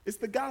 it's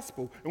the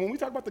gospel. And when we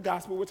talk about the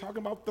gospel, we're talking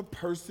about the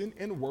person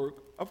and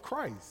work of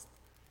Christ.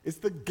 It's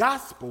the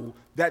gospel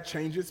that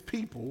changes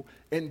people,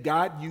 and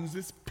God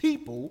uses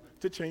people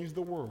to change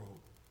the world.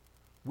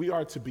 We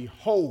are to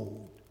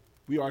behold,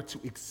 we are to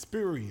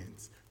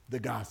experience the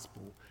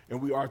gospel,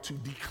 and we are to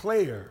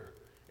declare,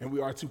 and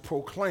we are to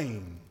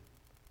proclaim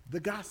the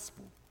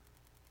gospel.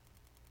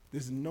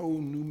 There's no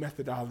new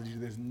methodology.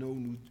 There's no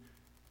new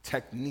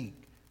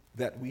technique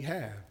that we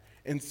have.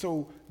 And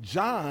so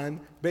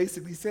John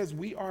basically says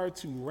we are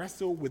to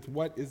wrestle with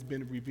what has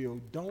been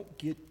revealed. Don't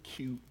get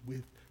cute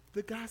with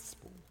the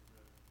gospel.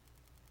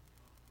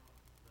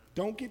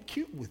 Don't get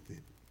cute with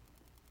it.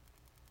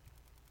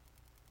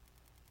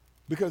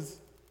 Because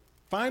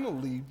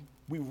finally,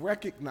 we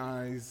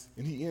recognize,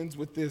 and he ends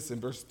with this in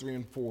verse 3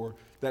 and 4,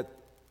 that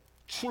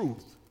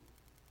truth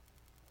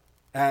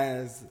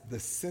as the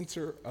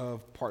center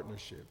of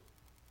partnership.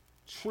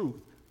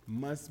 Truth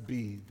must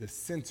be the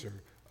center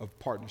of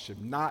partnership,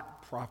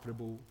 not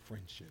profitable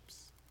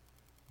friendships.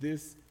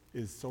 This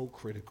is so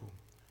critical.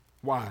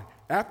 Why?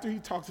 After he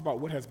talks about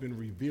what has been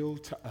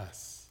revealed to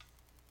us,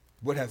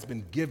 what has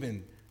been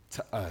given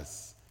to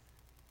us,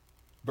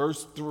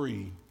 verse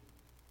 3,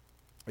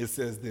 it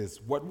says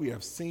this: what we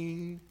have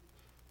seen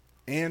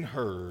and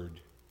heard,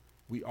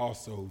 we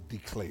also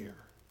declare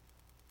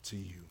to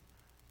you.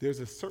 There's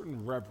a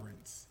certain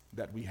reverence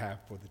that we have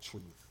for the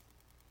truth,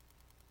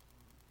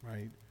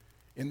 right?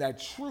 And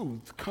that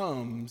truth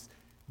comes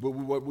with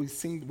what we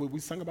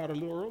sung about a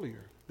little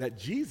earlier, that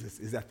Jesus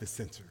is at the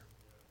center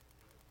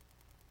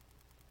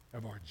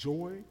of our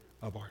joy,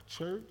 of our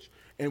church.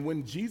 And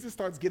when Jesus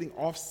starts getting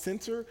off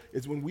center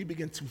is when we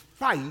begin to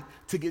fight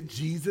to get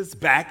Jesus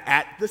back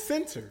at the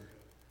center.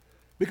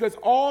 Because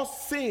all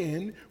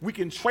sin, we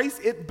can trace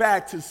it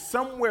back to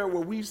somewhere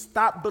where we've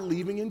stopped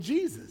believing in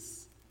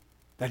Jesus.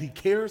 That he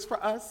cares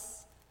for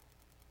us,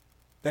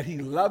 that he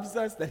loves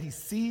us, that he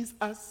sees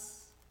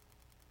us,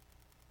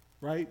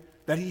 right?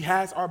 That he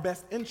has our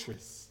best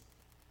interests.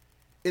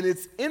 And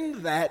it's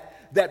in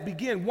that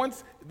begin.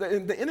 Once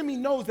the enemy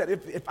knows that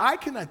if I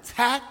can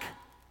attack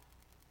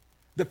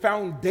the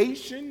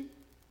foundation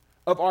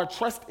of our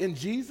trust in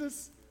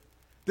Jesus,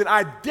 then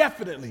I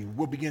definitely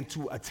will begin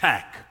to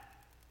attack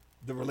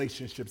the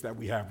relationships that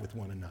we have with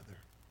one another.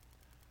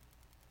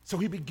 So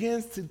he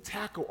begins to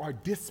tackle our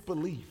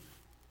disbelief,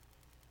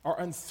 our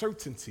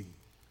uncertainty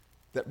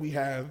that we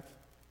have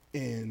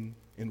in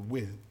and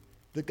with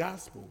the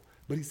gospel.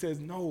 But he says,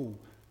 no,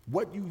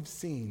 what you've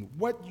seen,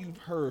 what you've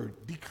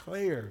heard,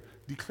 declare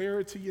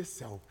it to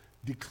yourself,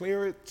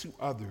 declare it to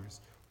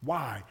others.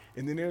 Why?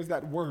 And then there's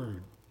that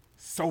word,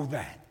 so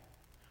that.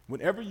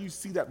 Whenever you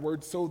see that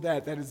word, so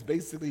that is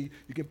basically,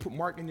 you can put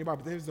mark in your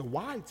Bible, there's a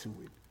why to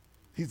it.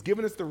 He's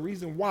given us the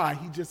reason why.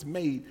 He just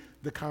made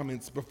the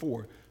comments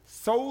before.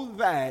 So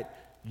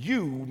that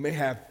you may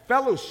have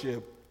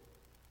fellowship.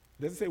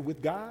 It doesn't say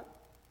with God.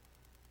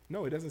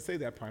 No, it doesn't say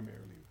that primarily.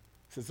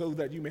 It says so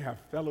that you may have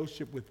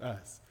fellowship with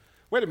us.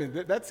 Wait a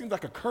minute, that seems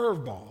like a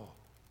curveball.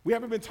 We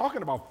haven't been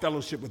talking about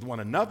fellowship with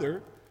one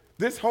another.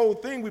 This whole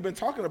thing we've been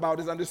talking about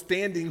is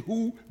understanding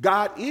who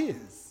God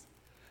is.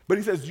 But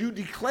he says you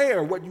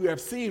declare what you have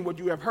seen, what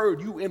you have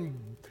heard.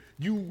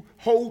 You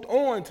hold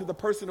on to the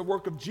person and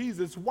work of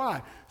Jesus.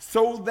 Why?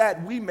 So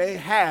that we may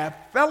have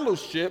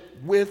fellowship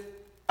with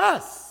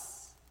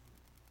us.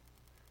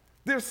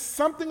 There's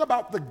something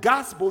about the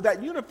gospel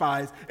that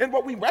unifies. And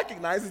what we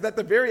recognize is that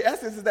the very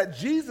essence is that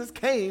Jesus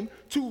came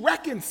to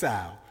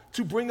reconcile,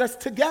 to bring us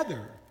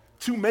together,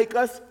 to make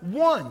us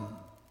one,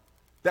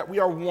 that we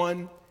are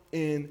one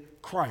in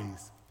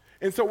Christ.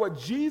 And so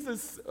what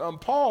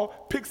Paul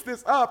picks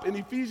this up in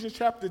Ephesians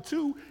chapter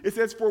 2, it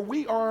says, for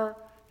we are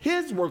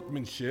his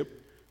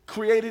workmanship,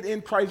 created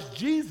in Christ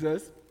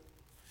Jesus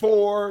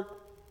for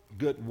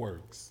good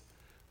works.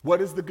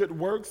 What is the good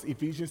works?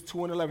 Ephesians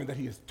 2:11, that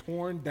he has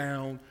torn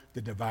down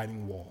the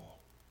dividing wall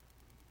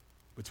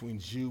between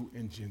Jew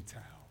and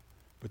Gentile,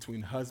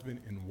 between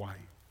husband and wife,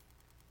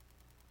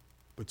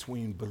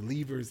 between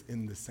believers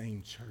in the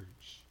same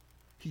church.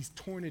 He's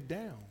torn it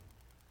down.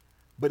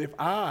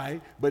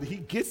 But he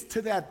gets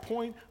to that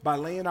point by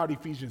laying out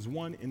Ephesians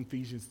 1 and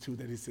Ephesians 2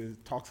 that he says,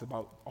 talks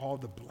about all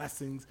the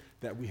blessings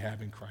that we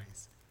have in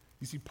Christ.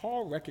 You see,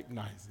 Paul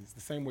recognizes,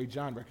 the same way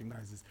John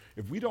recognizes,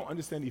 if we don't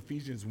understand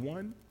Ephesians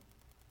 1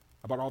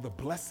 about all the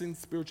blessings,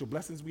 spiritual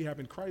blessings we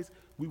have in Christ,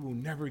 we will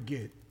never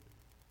get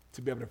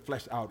to be able to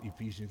flesh out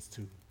Ephesians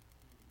 2.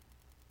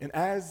 And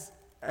as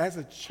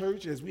a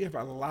church, as we have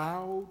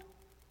allowed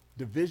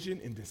division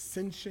and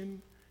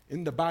dissension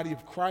in the body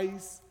of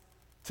Christ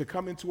to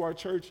come into our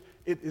church,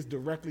 it is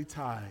directly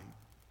tied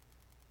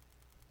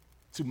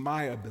to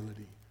my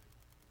ability,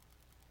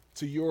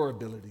 to your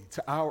ability,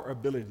 to our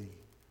ability,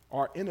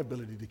 our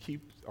inability to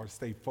keep or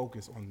stay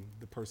focused on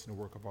the person and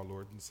work of our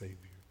Lord and Savior,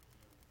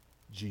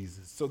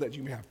 Jesus, so that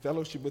you may have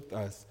fellowship with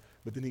us.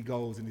 But then he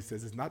goes and he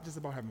says, it's not just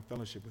about having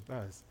fellowship with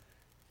us,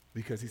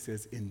 because he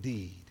says,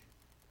 indeed,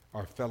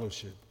 our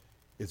fellowship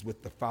is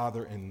with the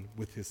Father and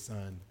with his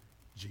Son,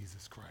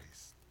 Jesus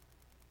Christ.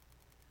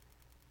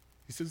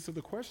 He says, so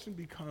the question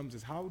becomes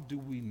is how do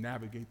we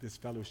navigate this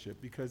fellowship?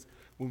 Because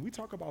when we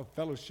talk about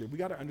fellowship, we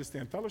got to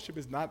understand fellowship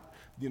is not,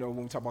 when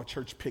we talk about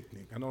church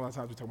picnic. I know a lot of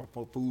times we talk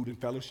about food and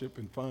fellowship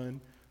and fun,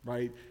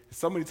 right?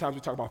 So many times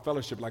we talk about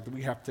fellowship like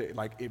we have to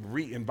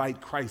re-invite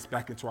Christ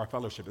back into our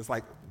fellowship. It's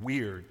like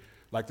weird,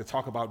 like to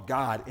talk about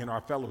God in our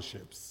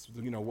fellowships,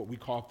 what we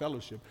call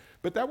fellowship.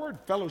 But that word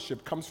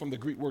fellowship comes from the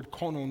Greek word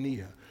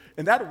koinonia.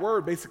 And that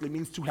word basically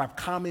means to have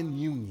common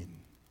union,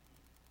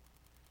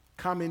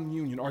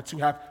 or to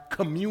have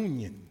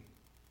communion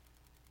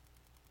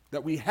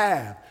that we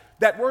have.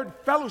 That word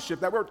fellowship,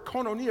 that word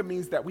koinonia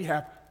means that we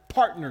have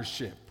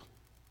partnership,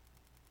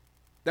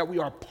 that we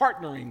are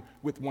partnering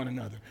with one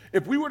another.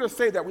 If we were to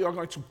say that we are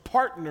going to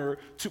partner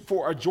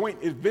for a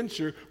joint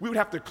adventure, we would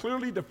have to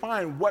clearly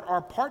define what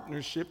our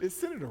partnership is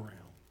centered around.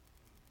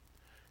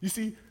 You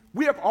see,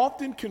 we have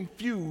often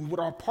confused what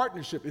our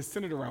partnership is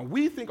centered around.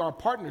 We think our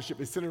partnership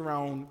is centered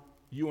around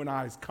you and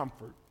I's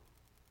comfort.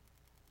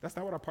 That's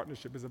not what our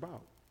partnership is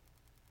about.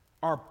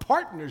 Our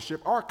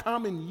partnership, our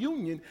common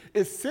union,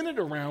 is centered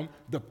around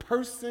the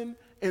person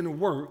and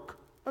work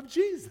of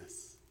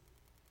Jesus.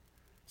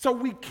 So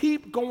we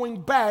keep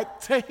going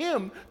back to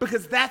him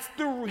because that's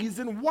the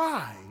reason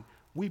why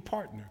we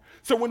partner.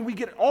 So when we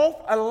get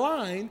off a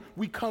line,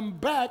 we come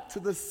back to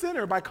the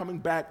center by coming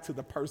back to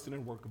the person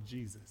and work of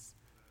Jesus,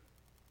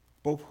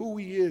 both who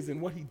he is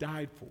and what he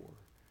died for.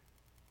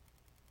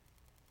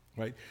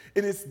 Right?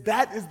 And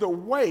that is the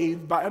way,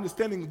 by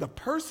understanding the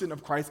person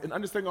of Christ and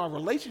understanding our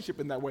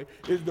relationship in that way,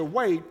 is the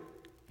way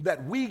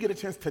that we get a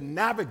chance to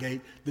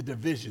navigate the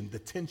division, the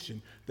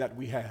tension that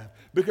we have.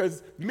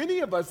 Because many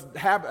of us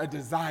have a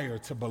desire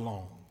to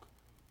belong.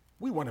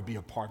 We want to be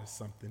a part of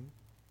something.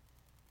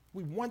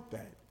 We want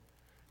that.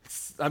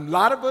 A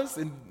lot of us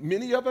and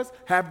many of us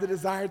have the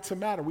desire to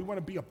matter. We want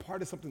to be a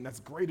part of something that's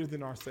greater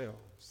than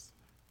ourselves.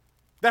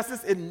 That's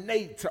just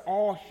innate to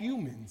all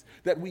humans,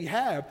 that we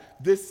have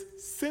this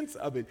sense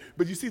of it.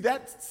 But you see,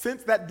 that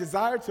sense, that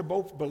desire to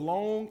both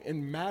belong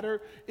and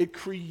matter, it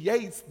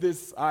creates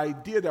this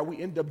idea that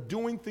we end up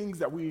doing things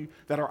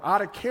that are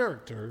out of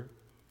character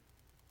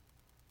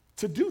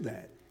to do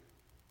that.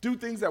 Do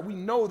things that we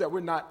know that we're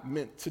not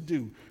meant to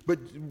do. But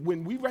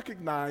when we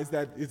recognize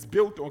that it's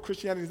built on,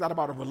 Christianity is not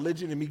about a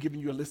religion and me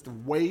giving you a list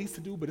of ways to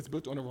do, but it's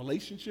built on a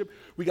relationship,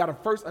 we got to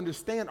first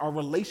understand our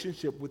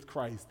relationship with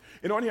Christ.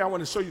 And on here, I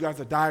want to show you guys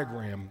a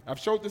diagram. I've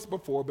showed this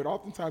before, but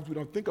oftentimes we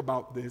don't think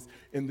about this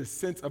in the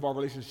sense of our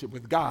relationship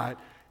with God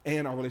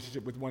and our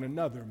relationship with one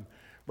another,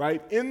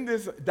 right? In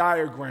this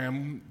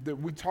diagram,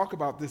 we talk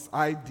about this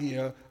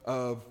idea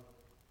of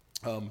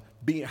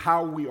being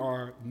how we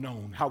are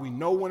known, how we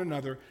know one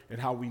another,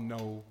 and how we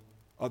know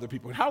other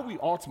people, and how we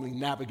ultimately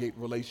navigate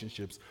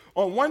relationships.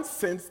 On one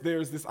sense,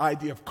 there's this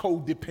idea of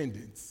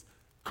codependence.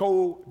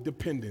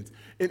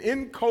 And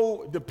in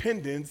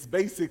codependence,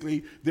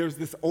 basically, there's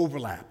this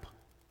overlap,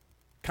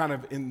 kind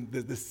of in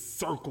the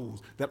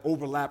circles that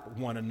overlap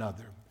one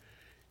another.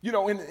 You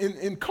know,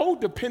 in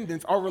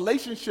codependence, our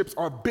relationships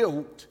are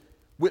built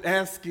with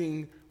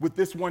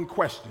this one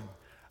question: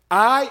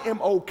 I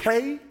am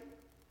okay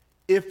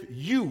if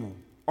you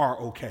are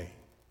okay,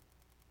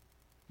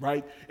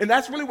 right? And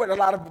that's really what a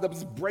lot of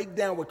us break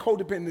down what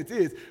codependence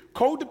is.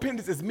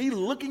 Codependence is me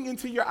looking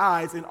into your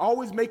eyes and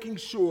always making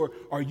sure,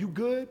 are you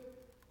good?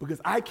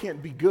 Because I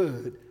can't be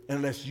good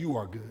unless you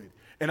are good.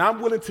 And I'm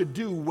willing to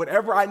do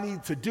whatever I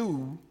need to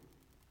do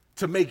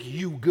to make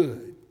you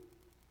good.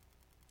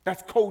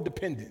 That's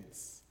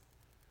codependence.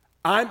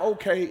 I'm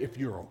okay if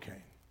you're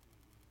okay,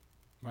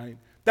 right?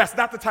 That's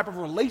not the type of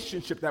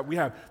relationship that we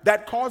have.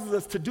 That causes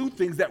us to do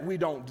things that we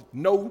don't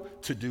know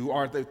to do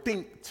or to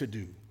think to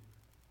do,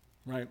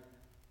 right?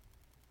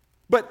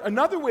 But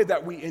another way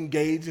that we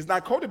engage is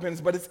not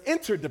codependence, but it's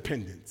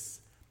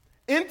interdependence.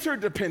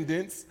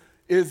 Interdependence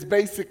is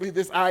basically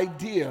this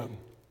idea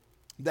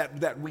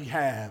that we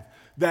have,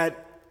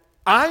 that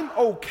I'm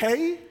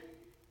okay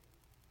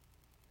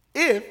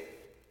if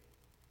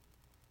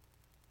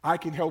I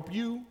can help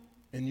you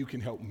and you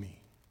can help me.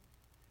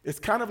 It's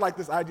kind of like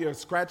this idea of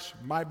scratch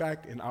my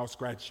back and I'll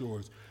scratch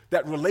yours.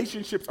 That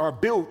relationships are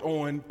built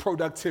on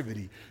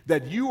productivity.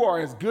 That you are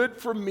as good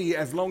for me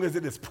as long as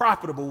it is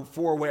profitable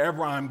for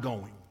wherever I'm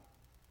going.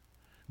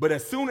 But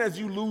as soon as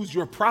you lose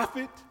your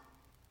profit,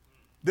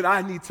 then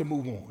I need to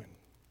move on.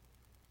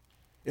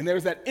 And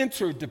there's that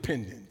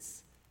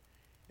interdependence.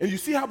 And you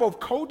see how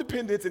both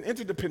codependence and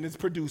interdependence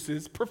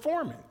produces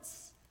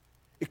performance.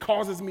 It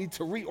causes me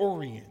to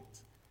reorient.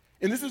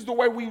 And this is the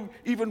way we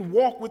even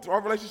walk with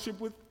our relationship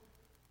with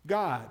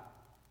God.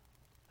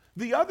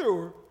 The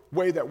other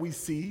way that we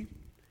see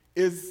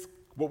is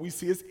what we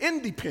see as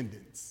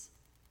independence.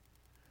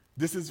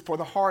 This is for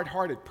the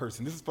hard-hearted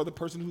person. This is for the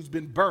person who's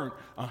been burnt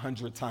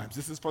 100 times.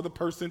 This is for the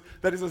person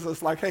that is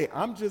just like, hey,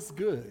 I'm just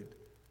good.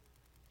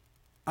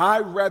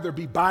 I'd rather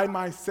be by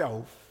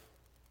myself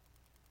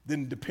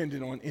than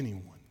dependent on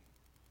anyone.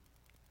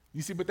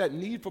 You see, but that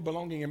need for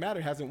belonging and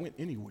matter hasn't went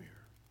anywhere.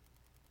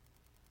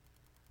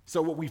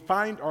 So what we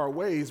find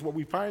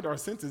our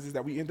senses is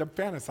that we end up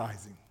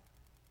fantasizing.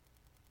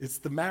 It's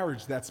the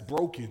marriage that's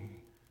broken,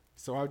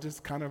 so I'll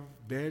just kind of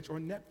veg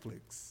on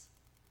Netflix.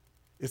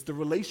 It's the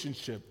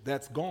relationship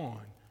that's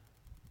gone,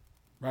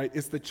 right?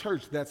 It's the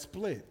church that's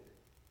split.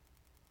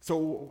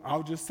 So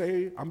I'll just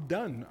say, I'm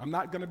done. I'm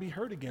not going to be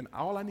hurt again.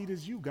 All I need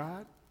is you,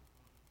 God.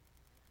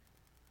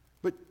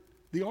 But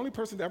the only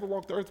person that ever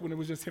walked the earth when it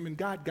was just him and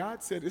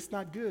God said, it's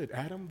not good,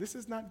 Adam. This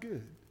is not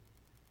good.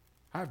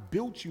 I've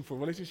built you for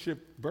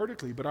relationship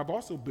vertically, but I've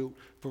also built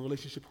for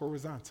relationship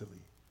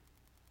horizontally.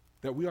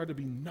 That we are to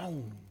be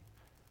known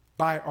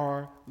by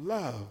our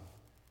love.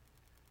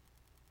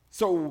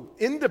 So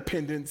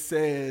independence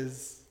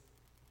says,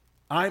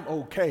 I'm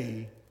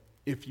okay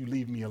if you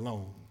leave me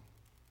alone.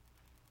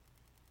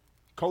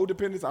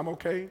 Codependence, I'm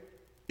okay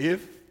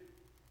if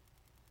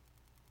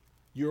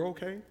you're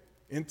okay.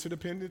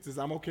 Interdependence is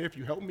I'm okay if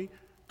you help me.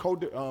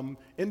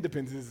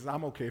 Independence is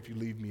I'm okay if you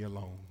leave me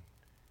alone.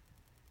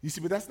 You see,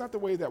 but that's not the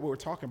way that we're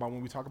talking about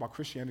when we talk about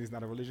Christianity is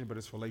not a religion, but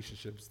it's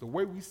relationships. The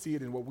way we see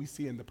it and what we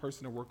see in the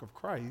person and work of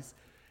Christ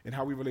and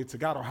how we relate to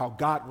God or how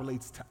God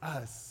relates to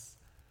us,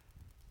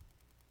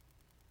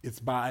 it's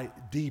by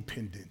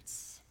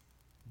dependence.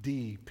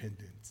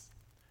 Dependence.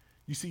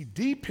 You see,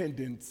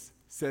 dependence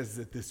says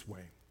it this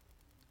way.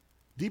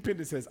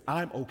 Dependence says,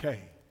 I'm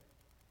okay.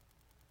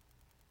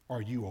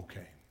 Are you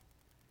okay?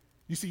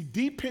 You see,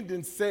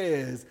 dependence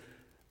says,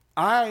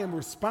 I am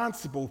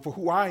responsible for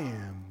who I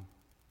am.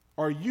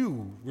 Are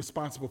you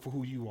responsible for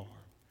who you are?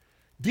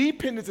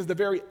 Dependence is the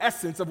very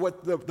essence of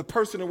what the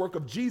person and work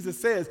of Jesus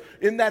says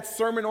in that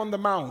Sermon on the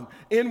Mount.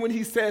 And when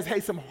he says,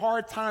 hey, some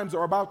hard times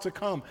are about to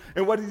come.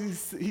 And what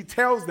he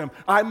tells them,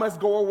 I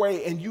must go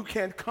away and you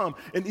can't come.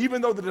 And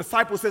even though the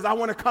disciple says, I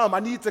want to come, I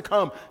need to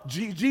come.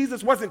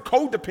 Jesus wasn't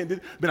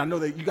codependent, but I know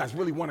that you guys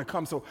really want to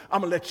come, so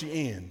I'm going to let you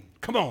in.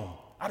 Come on.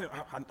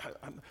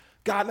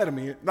 God let him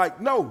in.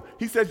 Like, no,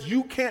 he says,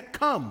 you can't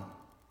come.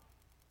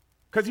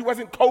 Because he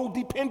wasn't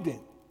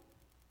codependent.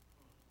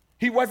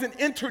 He wasn't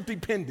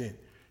interdependent.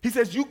 He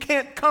says, you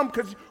can't come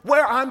because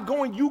where I'm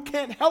going, you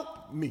can't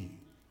help me.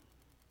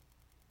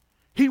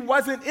 He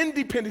wasn't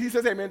independent. He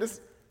says, hey, man,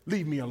 just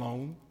leave me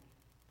alone.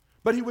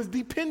 But he was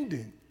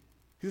dependent.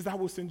 He says, I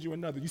will send you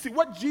another. You see,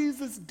 what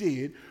Jesus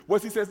did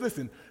was he says,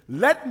 listen,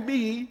 let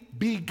me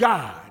be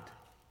God.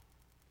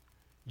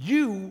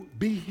 You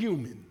be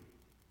human.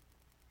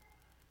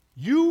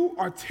 You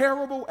are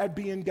terrible at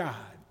being God.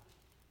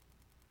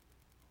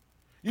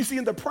 You see,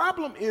 and the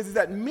problem is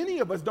that many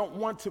of us don't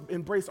want to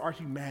embrace our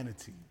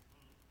humanity.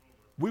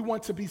 We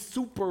want to be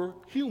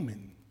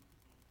superhuman.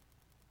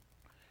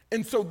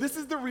 And so this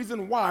is the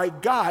reason why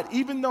God,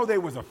 even though they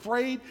was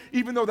afraid,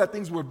 even though that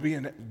things were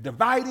being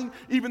dividing,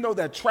 even though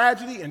that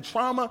tragedy and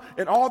trauma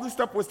and all this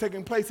stuff was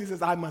taking place, he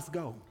says, I must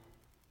go.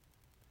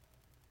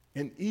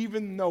 And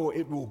even though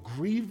it will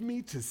grieve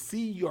me to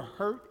see your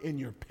hurt and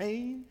your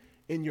pain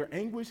and your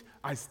anguish,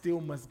 I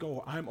still must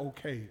go. I'm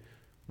okay.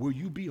 Will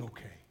you be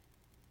okay?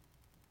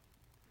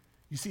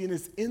 You see, and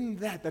it's in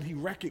that he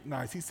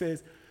recognized. He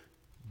says,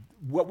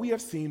 what we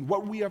have seen,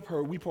 what we have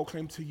heard, we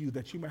proclaim to you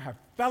that you may have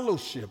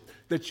fellowship,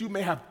 that you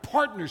may have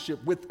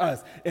partnership with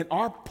us. And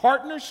our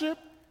partnership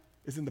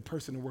is in the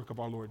person and work of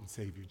our Lord and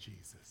Savior,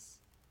 Jesus.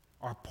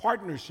 Our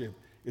partnership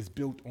is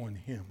built on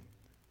him,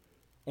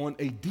 on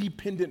a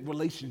dependent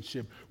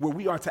relationship where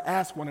we are to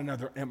ask one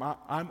another,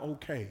 I'm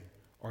okay,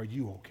 are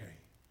you okay?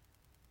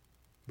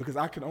 Because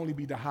I can only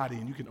be Dhati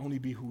and you can only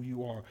be who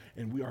you are.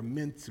 And we are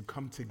meant to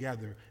come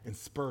together and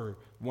spur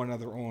one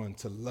another on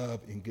to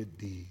love and good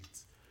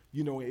deeds.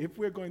 You know, if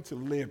we're going to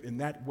live in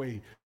that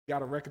way, we got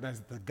to recognize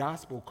that the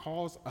gospel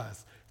calls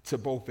us to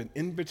both an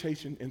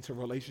invitation into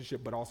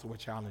relationship, but also a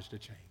challenge to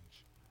change.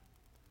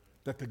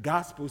 That the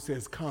gospel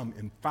says, come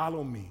and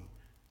follow me,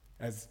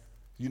 as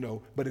you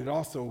know, but it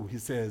also, he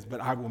says,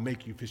 but I will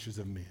make you fishers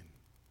of men.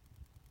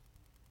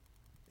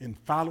 In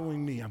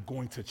following me, I'm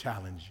going to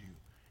challenge you.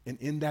 And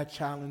in that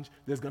challenge,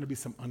 there's going to be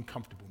some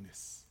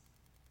uncomfortableness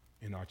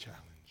in our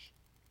challenge.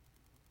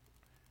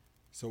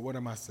 So what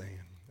am I saying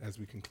as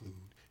we conclude?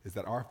 Is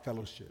that our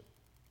fellowship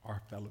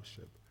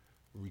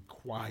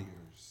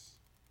requires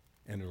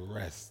and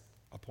rests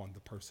upon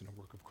the person and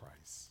work of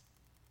Christ.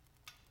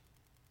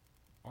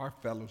 Our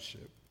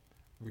fellowship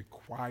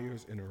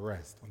requires and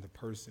rests on the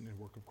person and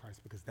work of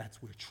Christ because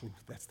that's where truth,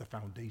 that's the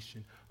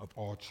foundation of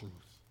all truth.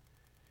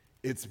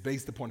 It's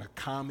based upon a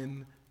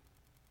common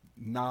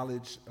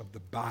knowledge of the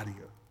body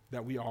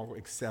that we all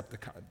accept,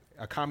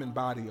 a common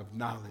body of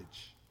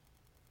knowledge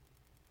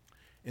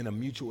and a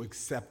mutual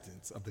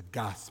acceptance of the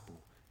gospel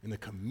and a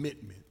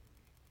commitment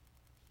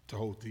to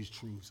hold these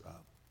truths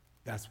up.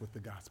 That's what the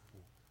gospel.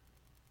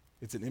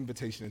 It's an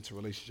invitation into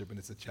relationship and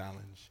it's a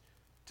challenge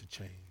to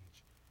change.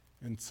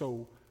 And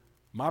so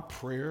my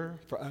prayer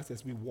for us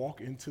as we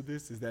walk into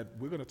this is that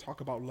we're going to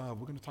talk about love.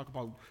 We're going to talk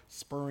about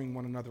spurring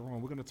one another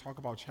on. We're going to talk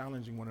about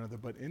challenging one another.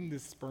 But in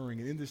this spurring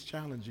and in this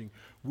challenging,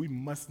 we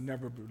must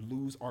never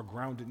lose our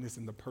groundedness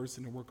in the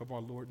person and work of our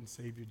Lord and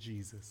Savior,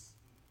 Jesus.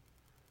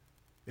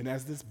 And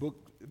as this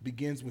book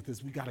begins with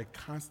this, we got to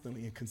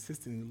constantly and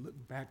consistently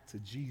look back to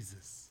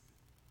Jesus.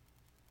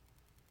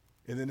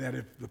 And then that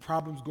if the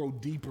problems go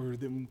deeper,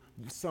 then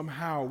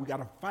somehow we got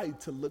to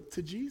fight to look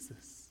to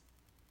Jesus.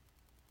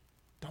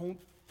 Don't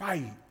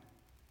fight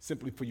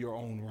simply for your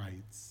own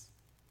rights.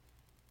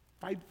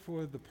 Fight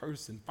for the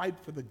person. Fight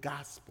for the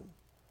gospel,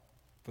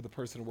 for the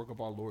person and work of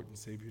our Lord and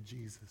Savior,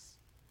 Jesus.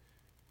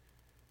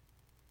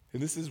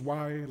 And this is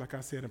why, like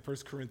I said in 1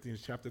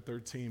 Corinthians chapter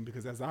 13,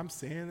 because as I'm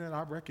saying that,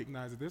 I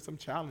recognize that there's some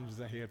challenges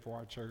ahead for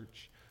our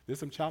church. There's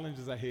some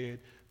challenges ahead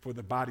for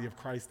the body of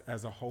Christ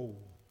as a whole.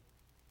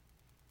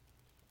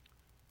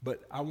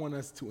 But I want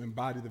us to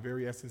embody the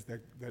very essence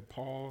that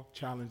Paul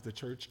challenged the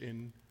church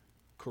in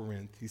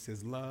Corinth. He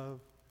says, love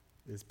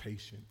is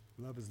patient.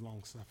 Love is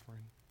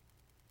long-suffering.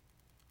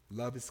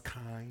 Love is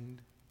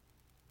kind.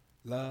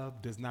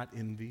 Love does not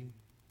envy.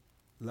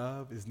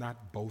 Love is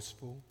not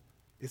boastful.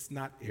 It's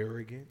not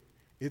arrogant.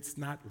 It's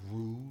not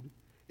rude.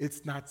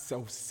 It's not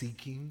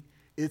self-seeking.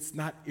 It's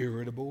not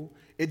irritable.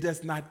 It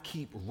does not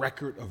keep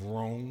record of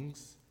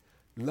wrongs.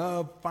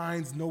 Love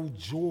finds no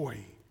joy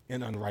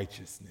in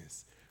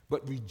unrighteousness,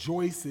 but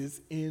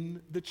rejoices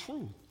in the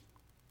truth.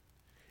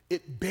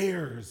 It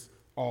bears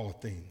all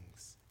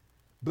things,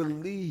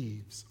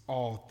 believes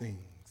all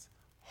things,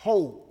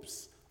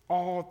 hopes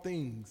all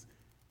things.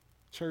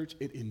 Church,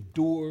 it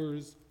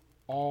endures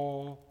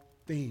all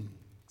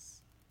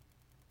things.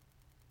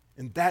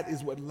 And that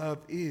is what love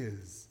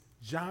is.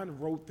 John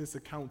wrote this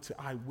account to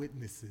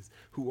eyewitnesses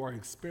who are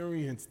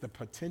experiencing the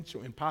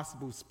potential and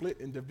possible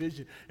split and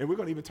division. And we're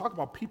going to even talk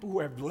about people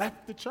who have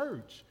left the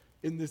church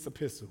in this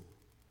epistle.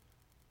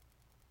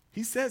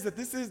 He says that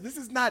this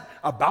is not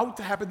about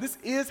to happen. This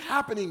is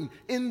happening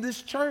in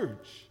this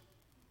church.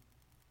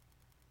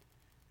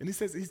 And he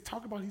says, he's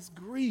talking about he's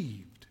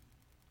grieved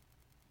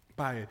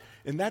by it.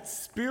 And that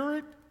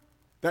spirit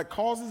that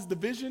causes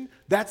division,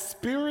 that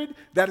spirit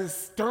that is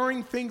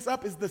stirring things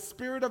up is the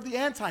spirit of the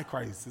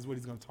Antichrist, is what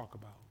he's going to talk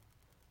about.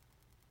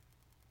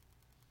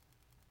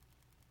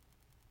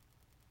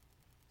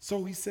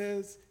 So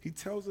he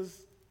tells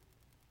us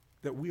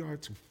that we are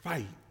to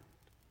fight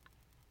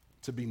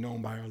to be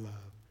known by our love.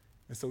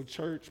 And so,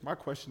 church, my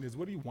question is,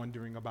 what are you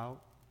wondering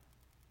about?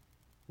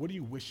 What are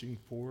you wishing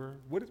for?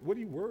 What are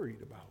you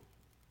worried about?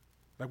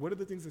 Like, what are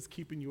the things that's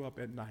keeping you up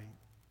at night?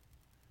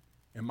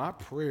 And my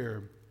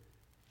prayer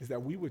is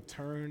that we would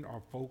turn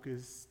our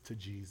focus to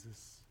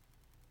Jesus.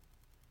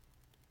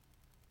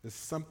 There's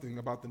something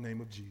about the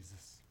name of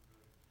Jesus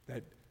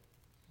that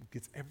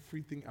gets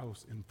everything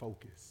else in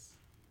focus.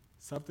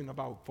 Something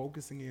about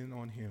focusing in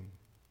on him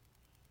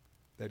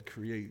that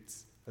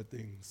creates a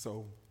thing.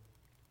 So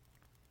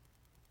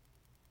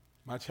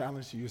my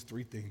challenge to you is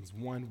three things.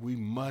 One, we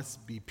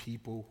must be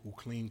people who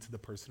cling to the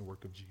person and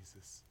work of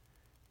Jesus.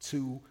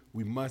 Two,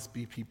 we must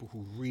be people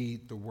who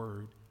read the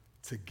word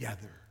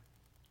together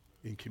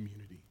in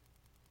community.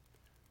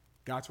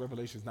 God's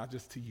revelation is not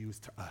just to you, it's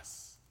to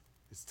us.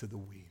 It's to the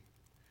we.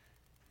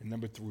 And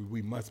number three,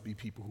 we must be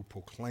people who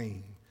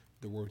proclaim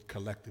the word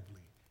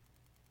collectively,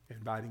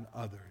 inviting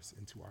others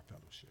into our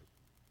fellowship.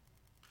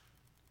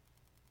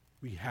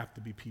 We have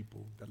to be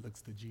people that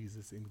looks to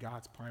Jesus in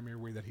God's primary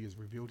way that he has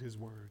revealed his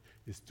word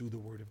is through the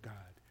word of God.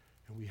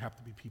 And we have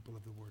to be people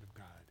of the word of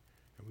God.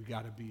 And we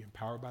got to be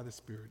empowered by the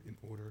Spirit in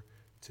order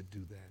to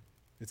do that.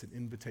 It's an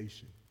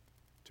invitation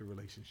to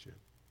relationship.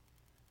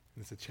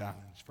 And it's a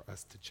challenge for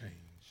us to change.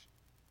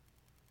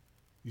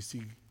 You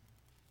see,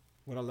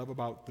 what I love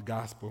about the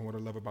gospel and what I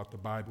love about the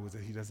Bible is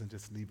that he doesn't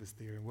just leave us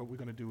there. And what we're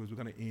going to do is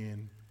we're going to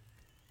end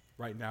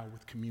right now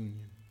with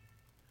communion.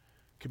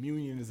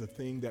 Communion is a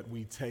thing that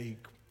we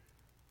take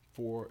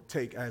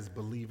as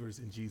believers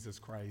in Jesus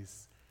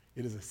Christ.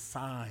 It is a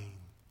sign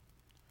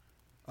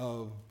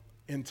of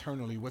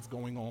internally what's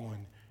going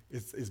on.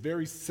 It's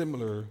very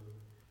similar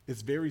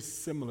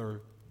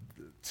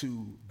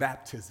to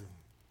baptism.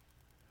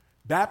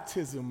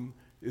 Baptism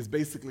is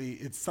basically,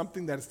 it's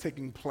something that is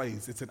taking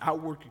place. It's an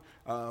outward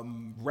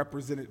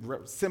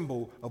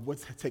symbol of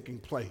what's taking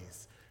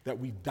place, that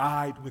we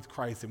died with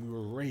Christ and we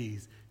were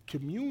raised.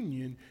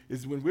 Communion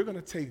is when we're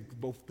going to take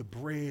both the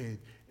bread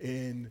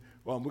and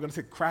we're going to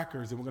take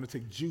crackers and we're going to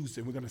take juice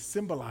and we're going to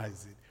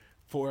symbolize it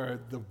for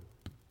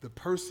the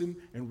person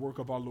and work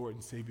of our Lord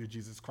and Savior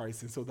Jesus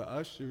Christ. And so the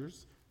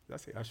ushers, did I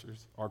say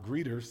ushers? Our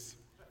greeters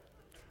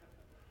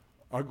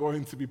are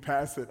going to be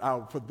passed it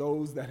out for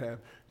those that have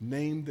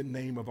named the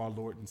name of our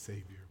Lord and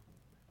Savior,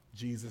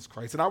 Jesus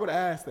Christ. And I would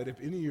ask that if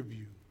any of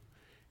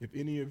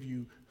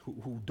you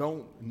who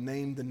don't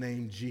name the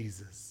name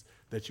Jesus,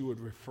 that you would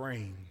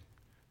refrain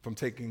from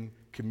taking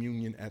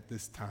communion at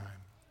this time.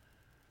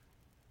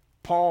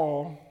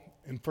 Paul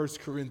in 1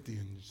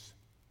 Corinthians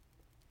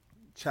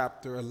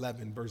chapter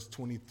 11, verse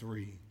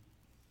 23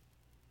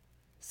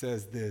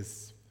 says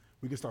this.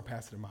 We can start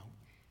passing them out.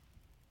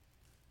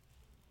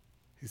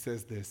 He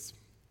says this,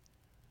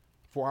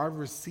 "For I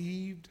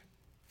received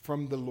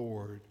from the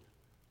Lord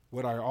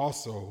what I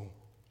also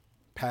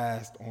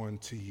passed on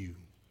to you.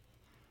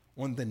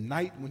 On the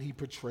night when he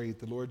betrayed,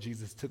 the Lord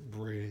Jesus took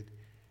bread,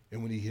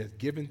 and when he had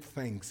given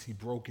thanks, he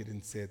broke it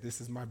and said, 'This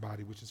is my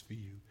body, which is for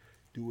you.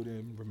 Do it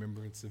in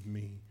remembrance of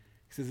me.'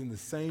 He says, in the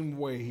same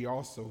way, he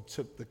also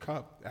took the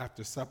cup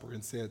after supper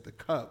and said, 'The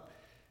cup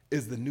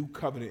is the new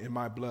covenant in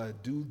my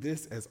blood. Do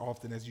this as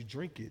often as you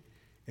drink it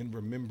in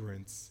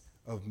remembrance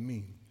of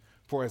me.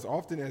 For as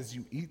often as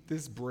you eat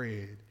this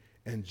bread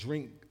and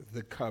drink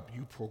the cup,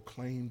 you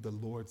proclaim the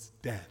Lord's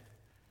death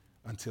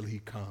until he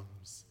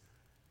comes.'"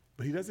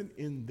 But he doesn't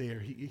end there.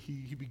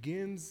 He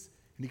begins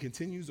and he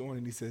continues on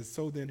and he says,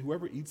 "So then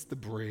whoever eats the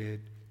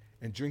bread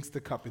and drinks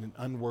the cup in an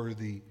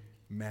unworthy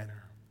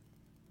manner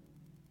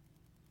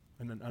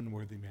in an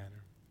unworthy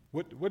manner.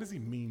 What does he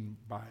mean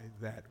by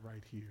that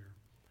right here?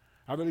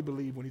 I really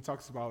believe when he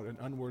talks about an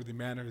unworthy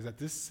manner is that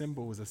this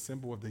symbol is a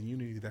symbol of the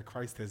unity that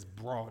Christ has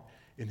brought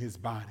in his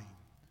body.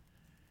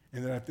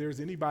 And that if there's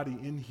anybody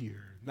in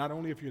here, not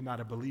only if you're not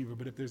a believer,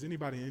 but if there's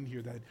anybody in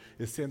here that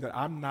is saying that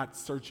I'm not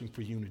searching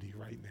for unity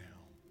right now,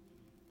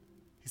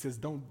 he says,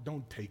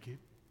 don't take it.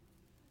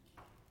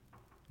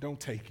 Don't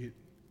take it.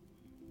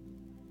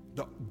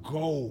 The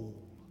goal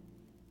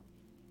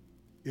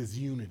is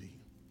unity.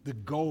 The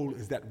goal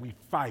is that we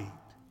fight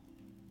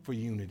for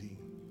unity.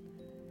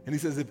 And he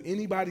says, if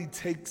anybody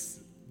takes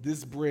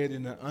this bread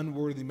in an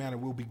unworthy manner,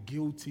 will be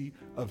guilty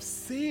of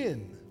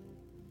sin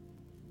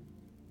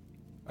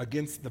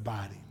against the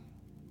body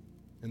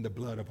and the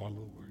blood of our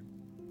Lord.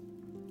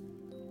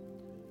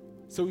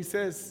 So he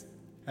says,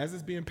 as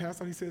it's being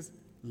passed on, he says,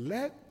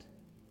 let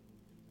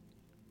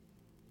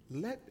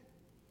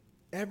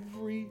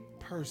every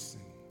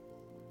person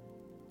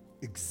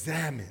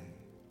examine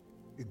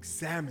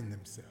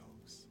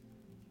themselves.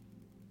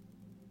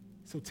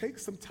 So take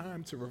some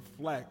time to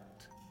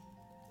reflect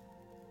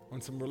on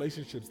some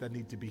relationships that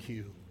need to be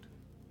healed.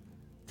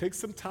 Take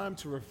some time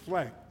to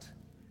reflect,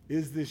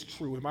 is this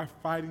true? Am I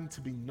fighting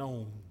to be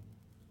known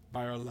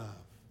by our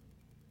love?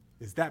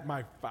 Is that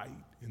my fight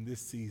in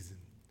this season,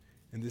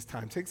 in this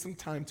time? Take some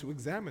time to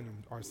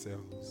examine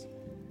ourselves.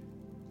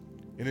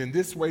 And in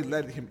this way,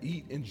 let him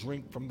eat and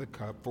drink from the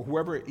cup. For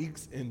whoever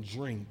eats and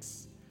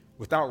drinks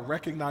without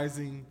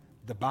recognizing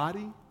the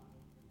body,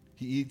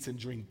 he eats and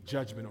drinks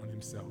judgment on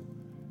himself.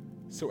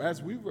 So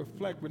as we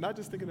reflect, we're not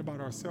just thinking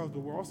about ourselves, but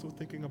we're also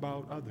thinking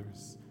about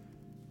others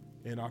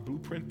in our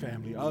Blueprint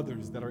family,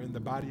 others that are in the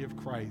body of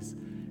Christ.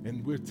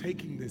 And we're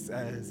taking this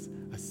as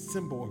a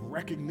symbol of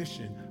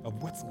recognition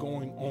of what's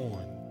going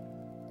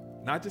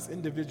on, not just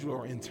individually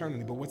or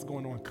internally, but what's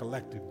going on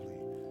collectively.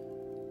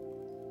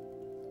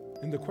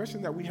 And the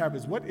question that we have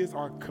is, what is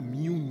our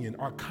communion,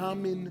 our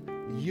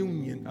common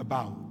union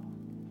about?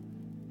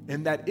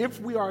 And that if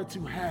we are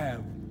to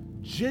have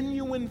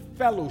genuine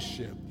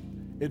fellowship,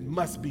 it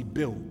must be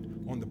built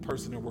on the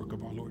person and work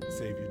of our Lord and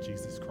Savior,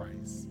 Jesus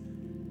Christ.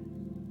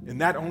 And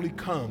that only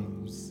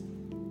comes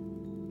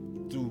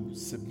through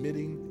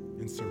submitting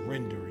and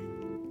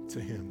surrendering to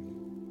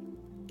him.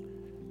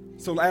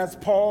 So as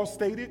Paul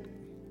stated,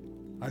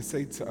 I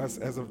say to us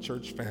as a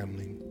church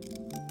family,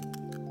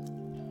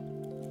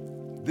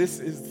 this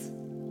is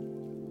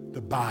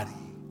the body,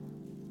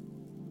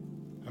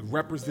 a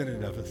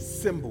representative, a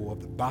symbol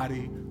of the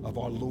body of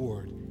our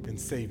Lord and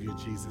Savior,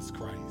 Jesus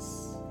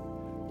Christ.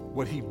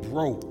 What he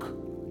broke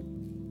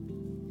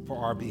for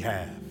our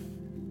behalf,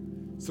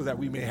 so that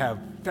we may have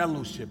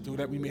fellowship, so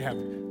that we may have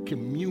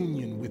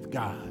communion with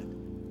God.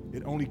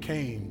 It only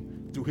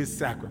came through his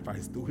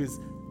sacrifice, through his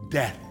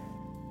death,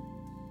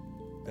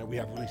 that we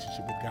have a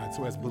relationship with God.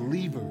 So as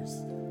believers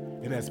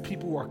and as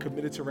people who are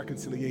committed to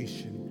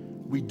reconciliation,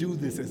 we do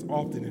this as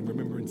often in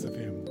remembrance of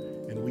him,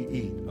 and we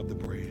eat of the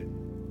bread.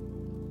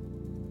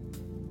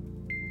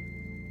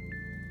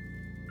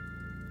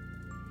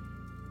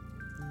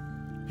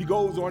 He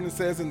goes on and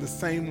says, in the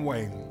same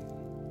way,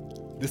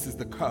 this is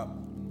the cup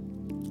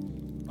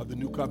of the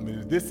new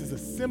covenant. This is a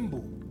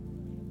symbol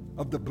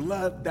of the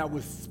blood that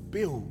was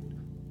spilled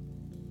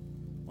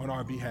on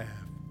our behalf.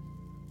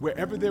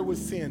 Wherever there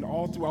was sin,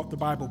 all throughout the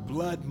Bible,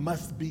 blood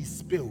must be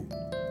spilled.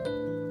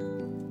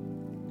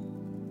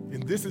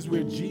 And this is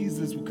where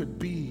Jesus could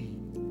be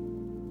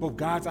both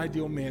God's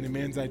ideal man and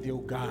man's ideal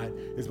God,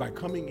 is by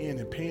coming in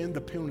and paying the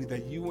penalty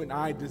that you and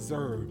I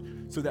deserved,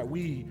 so that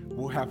we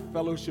will have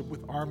fellowship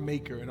with our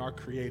Maker and our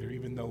Creator,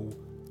 even though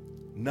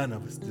none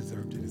of us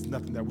deserved it. It's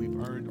nothing that we've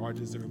earned or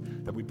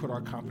deserved, that we put our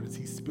confidence.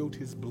 He spilled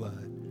his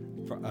blood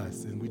for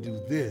us, and we do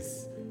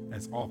this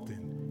as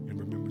often in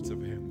remembrance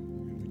of him,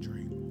 and we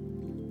drink.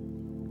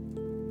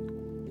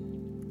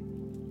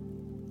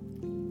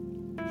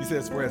 He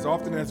says, for as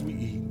often as we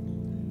eat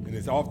and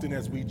as often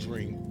as we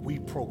drink, we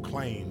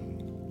proclaim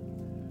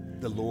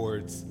the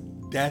Lord's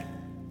death,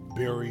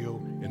 burial,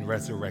 and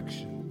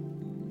resurrection.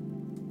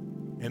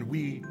 And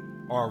we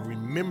are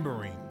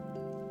remembering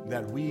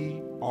that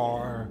we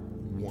are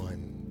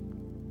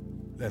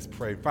one. Let's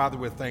pray. Father,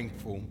 we're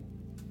thankful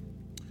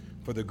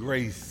for the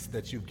grace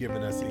that you've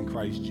given us in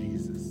Christ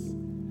Jesus.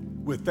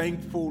 We're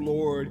thankful,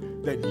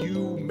 Lord, that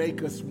you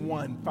make us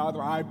one.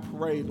 Father, I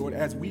pray, Lord,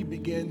 as we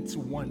begin to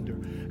wonder,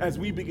 as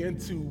we begin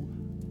to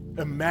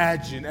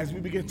imagine, as we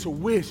begin to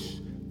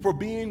wish for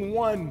being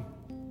one,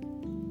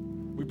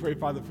 we pray,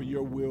 Father, for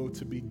your will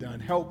to be done.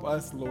 Help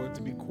us, Lord,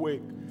 to be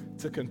quick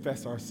to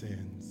confess our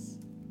sins,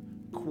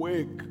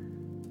 quick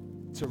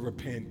to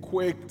repent,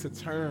 quick to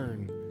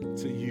turn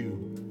to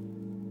you,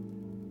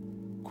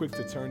 quick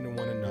to turn to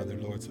one another,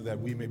 Lord, so that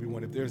we may be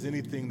one. If there's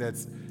anything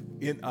that's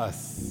in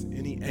us,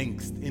 any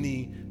angst,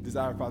 any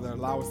desire, Father,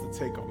 allow us to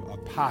take a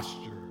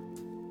posture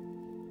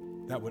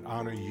that would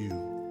honor you.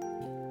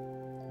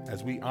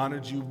 As we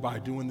honored you by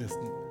doing this,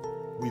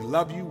 we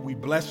love you, we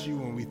bless you,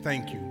 and we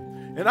thank you.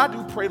 And I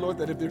do pray, Lord,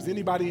 that if there's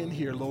anybody in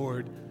here,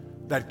 Lord,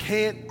 that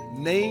can't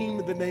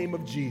name the name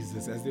of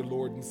Jesus as their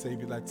Lord and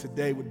Savior, that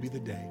today would be the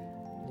day.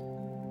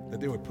 that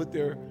they would put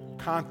their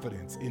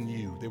confidence in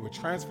you. They would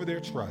transfer their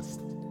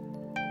trust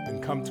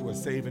and come to a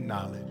saving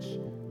knowledge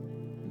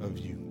of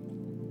you.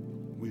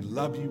 We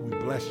love you. We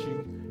bless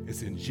you.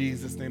 It's in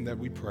Jesus' name that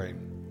we pray.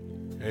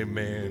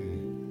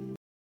 Amen.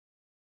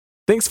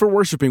 Thanks for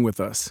worshiping with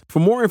us. For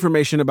more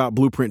information about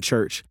Blueprint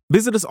Church,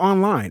 visit us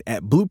online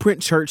at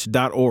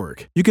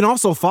blueprintchurch.org. You can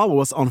also follow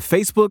us on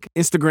Facebook,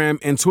 Instagram,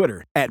 and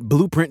Twitter at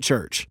Blueprint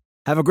Church.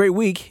 Have a great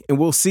week, and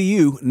we'll see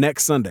you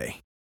next Sunday.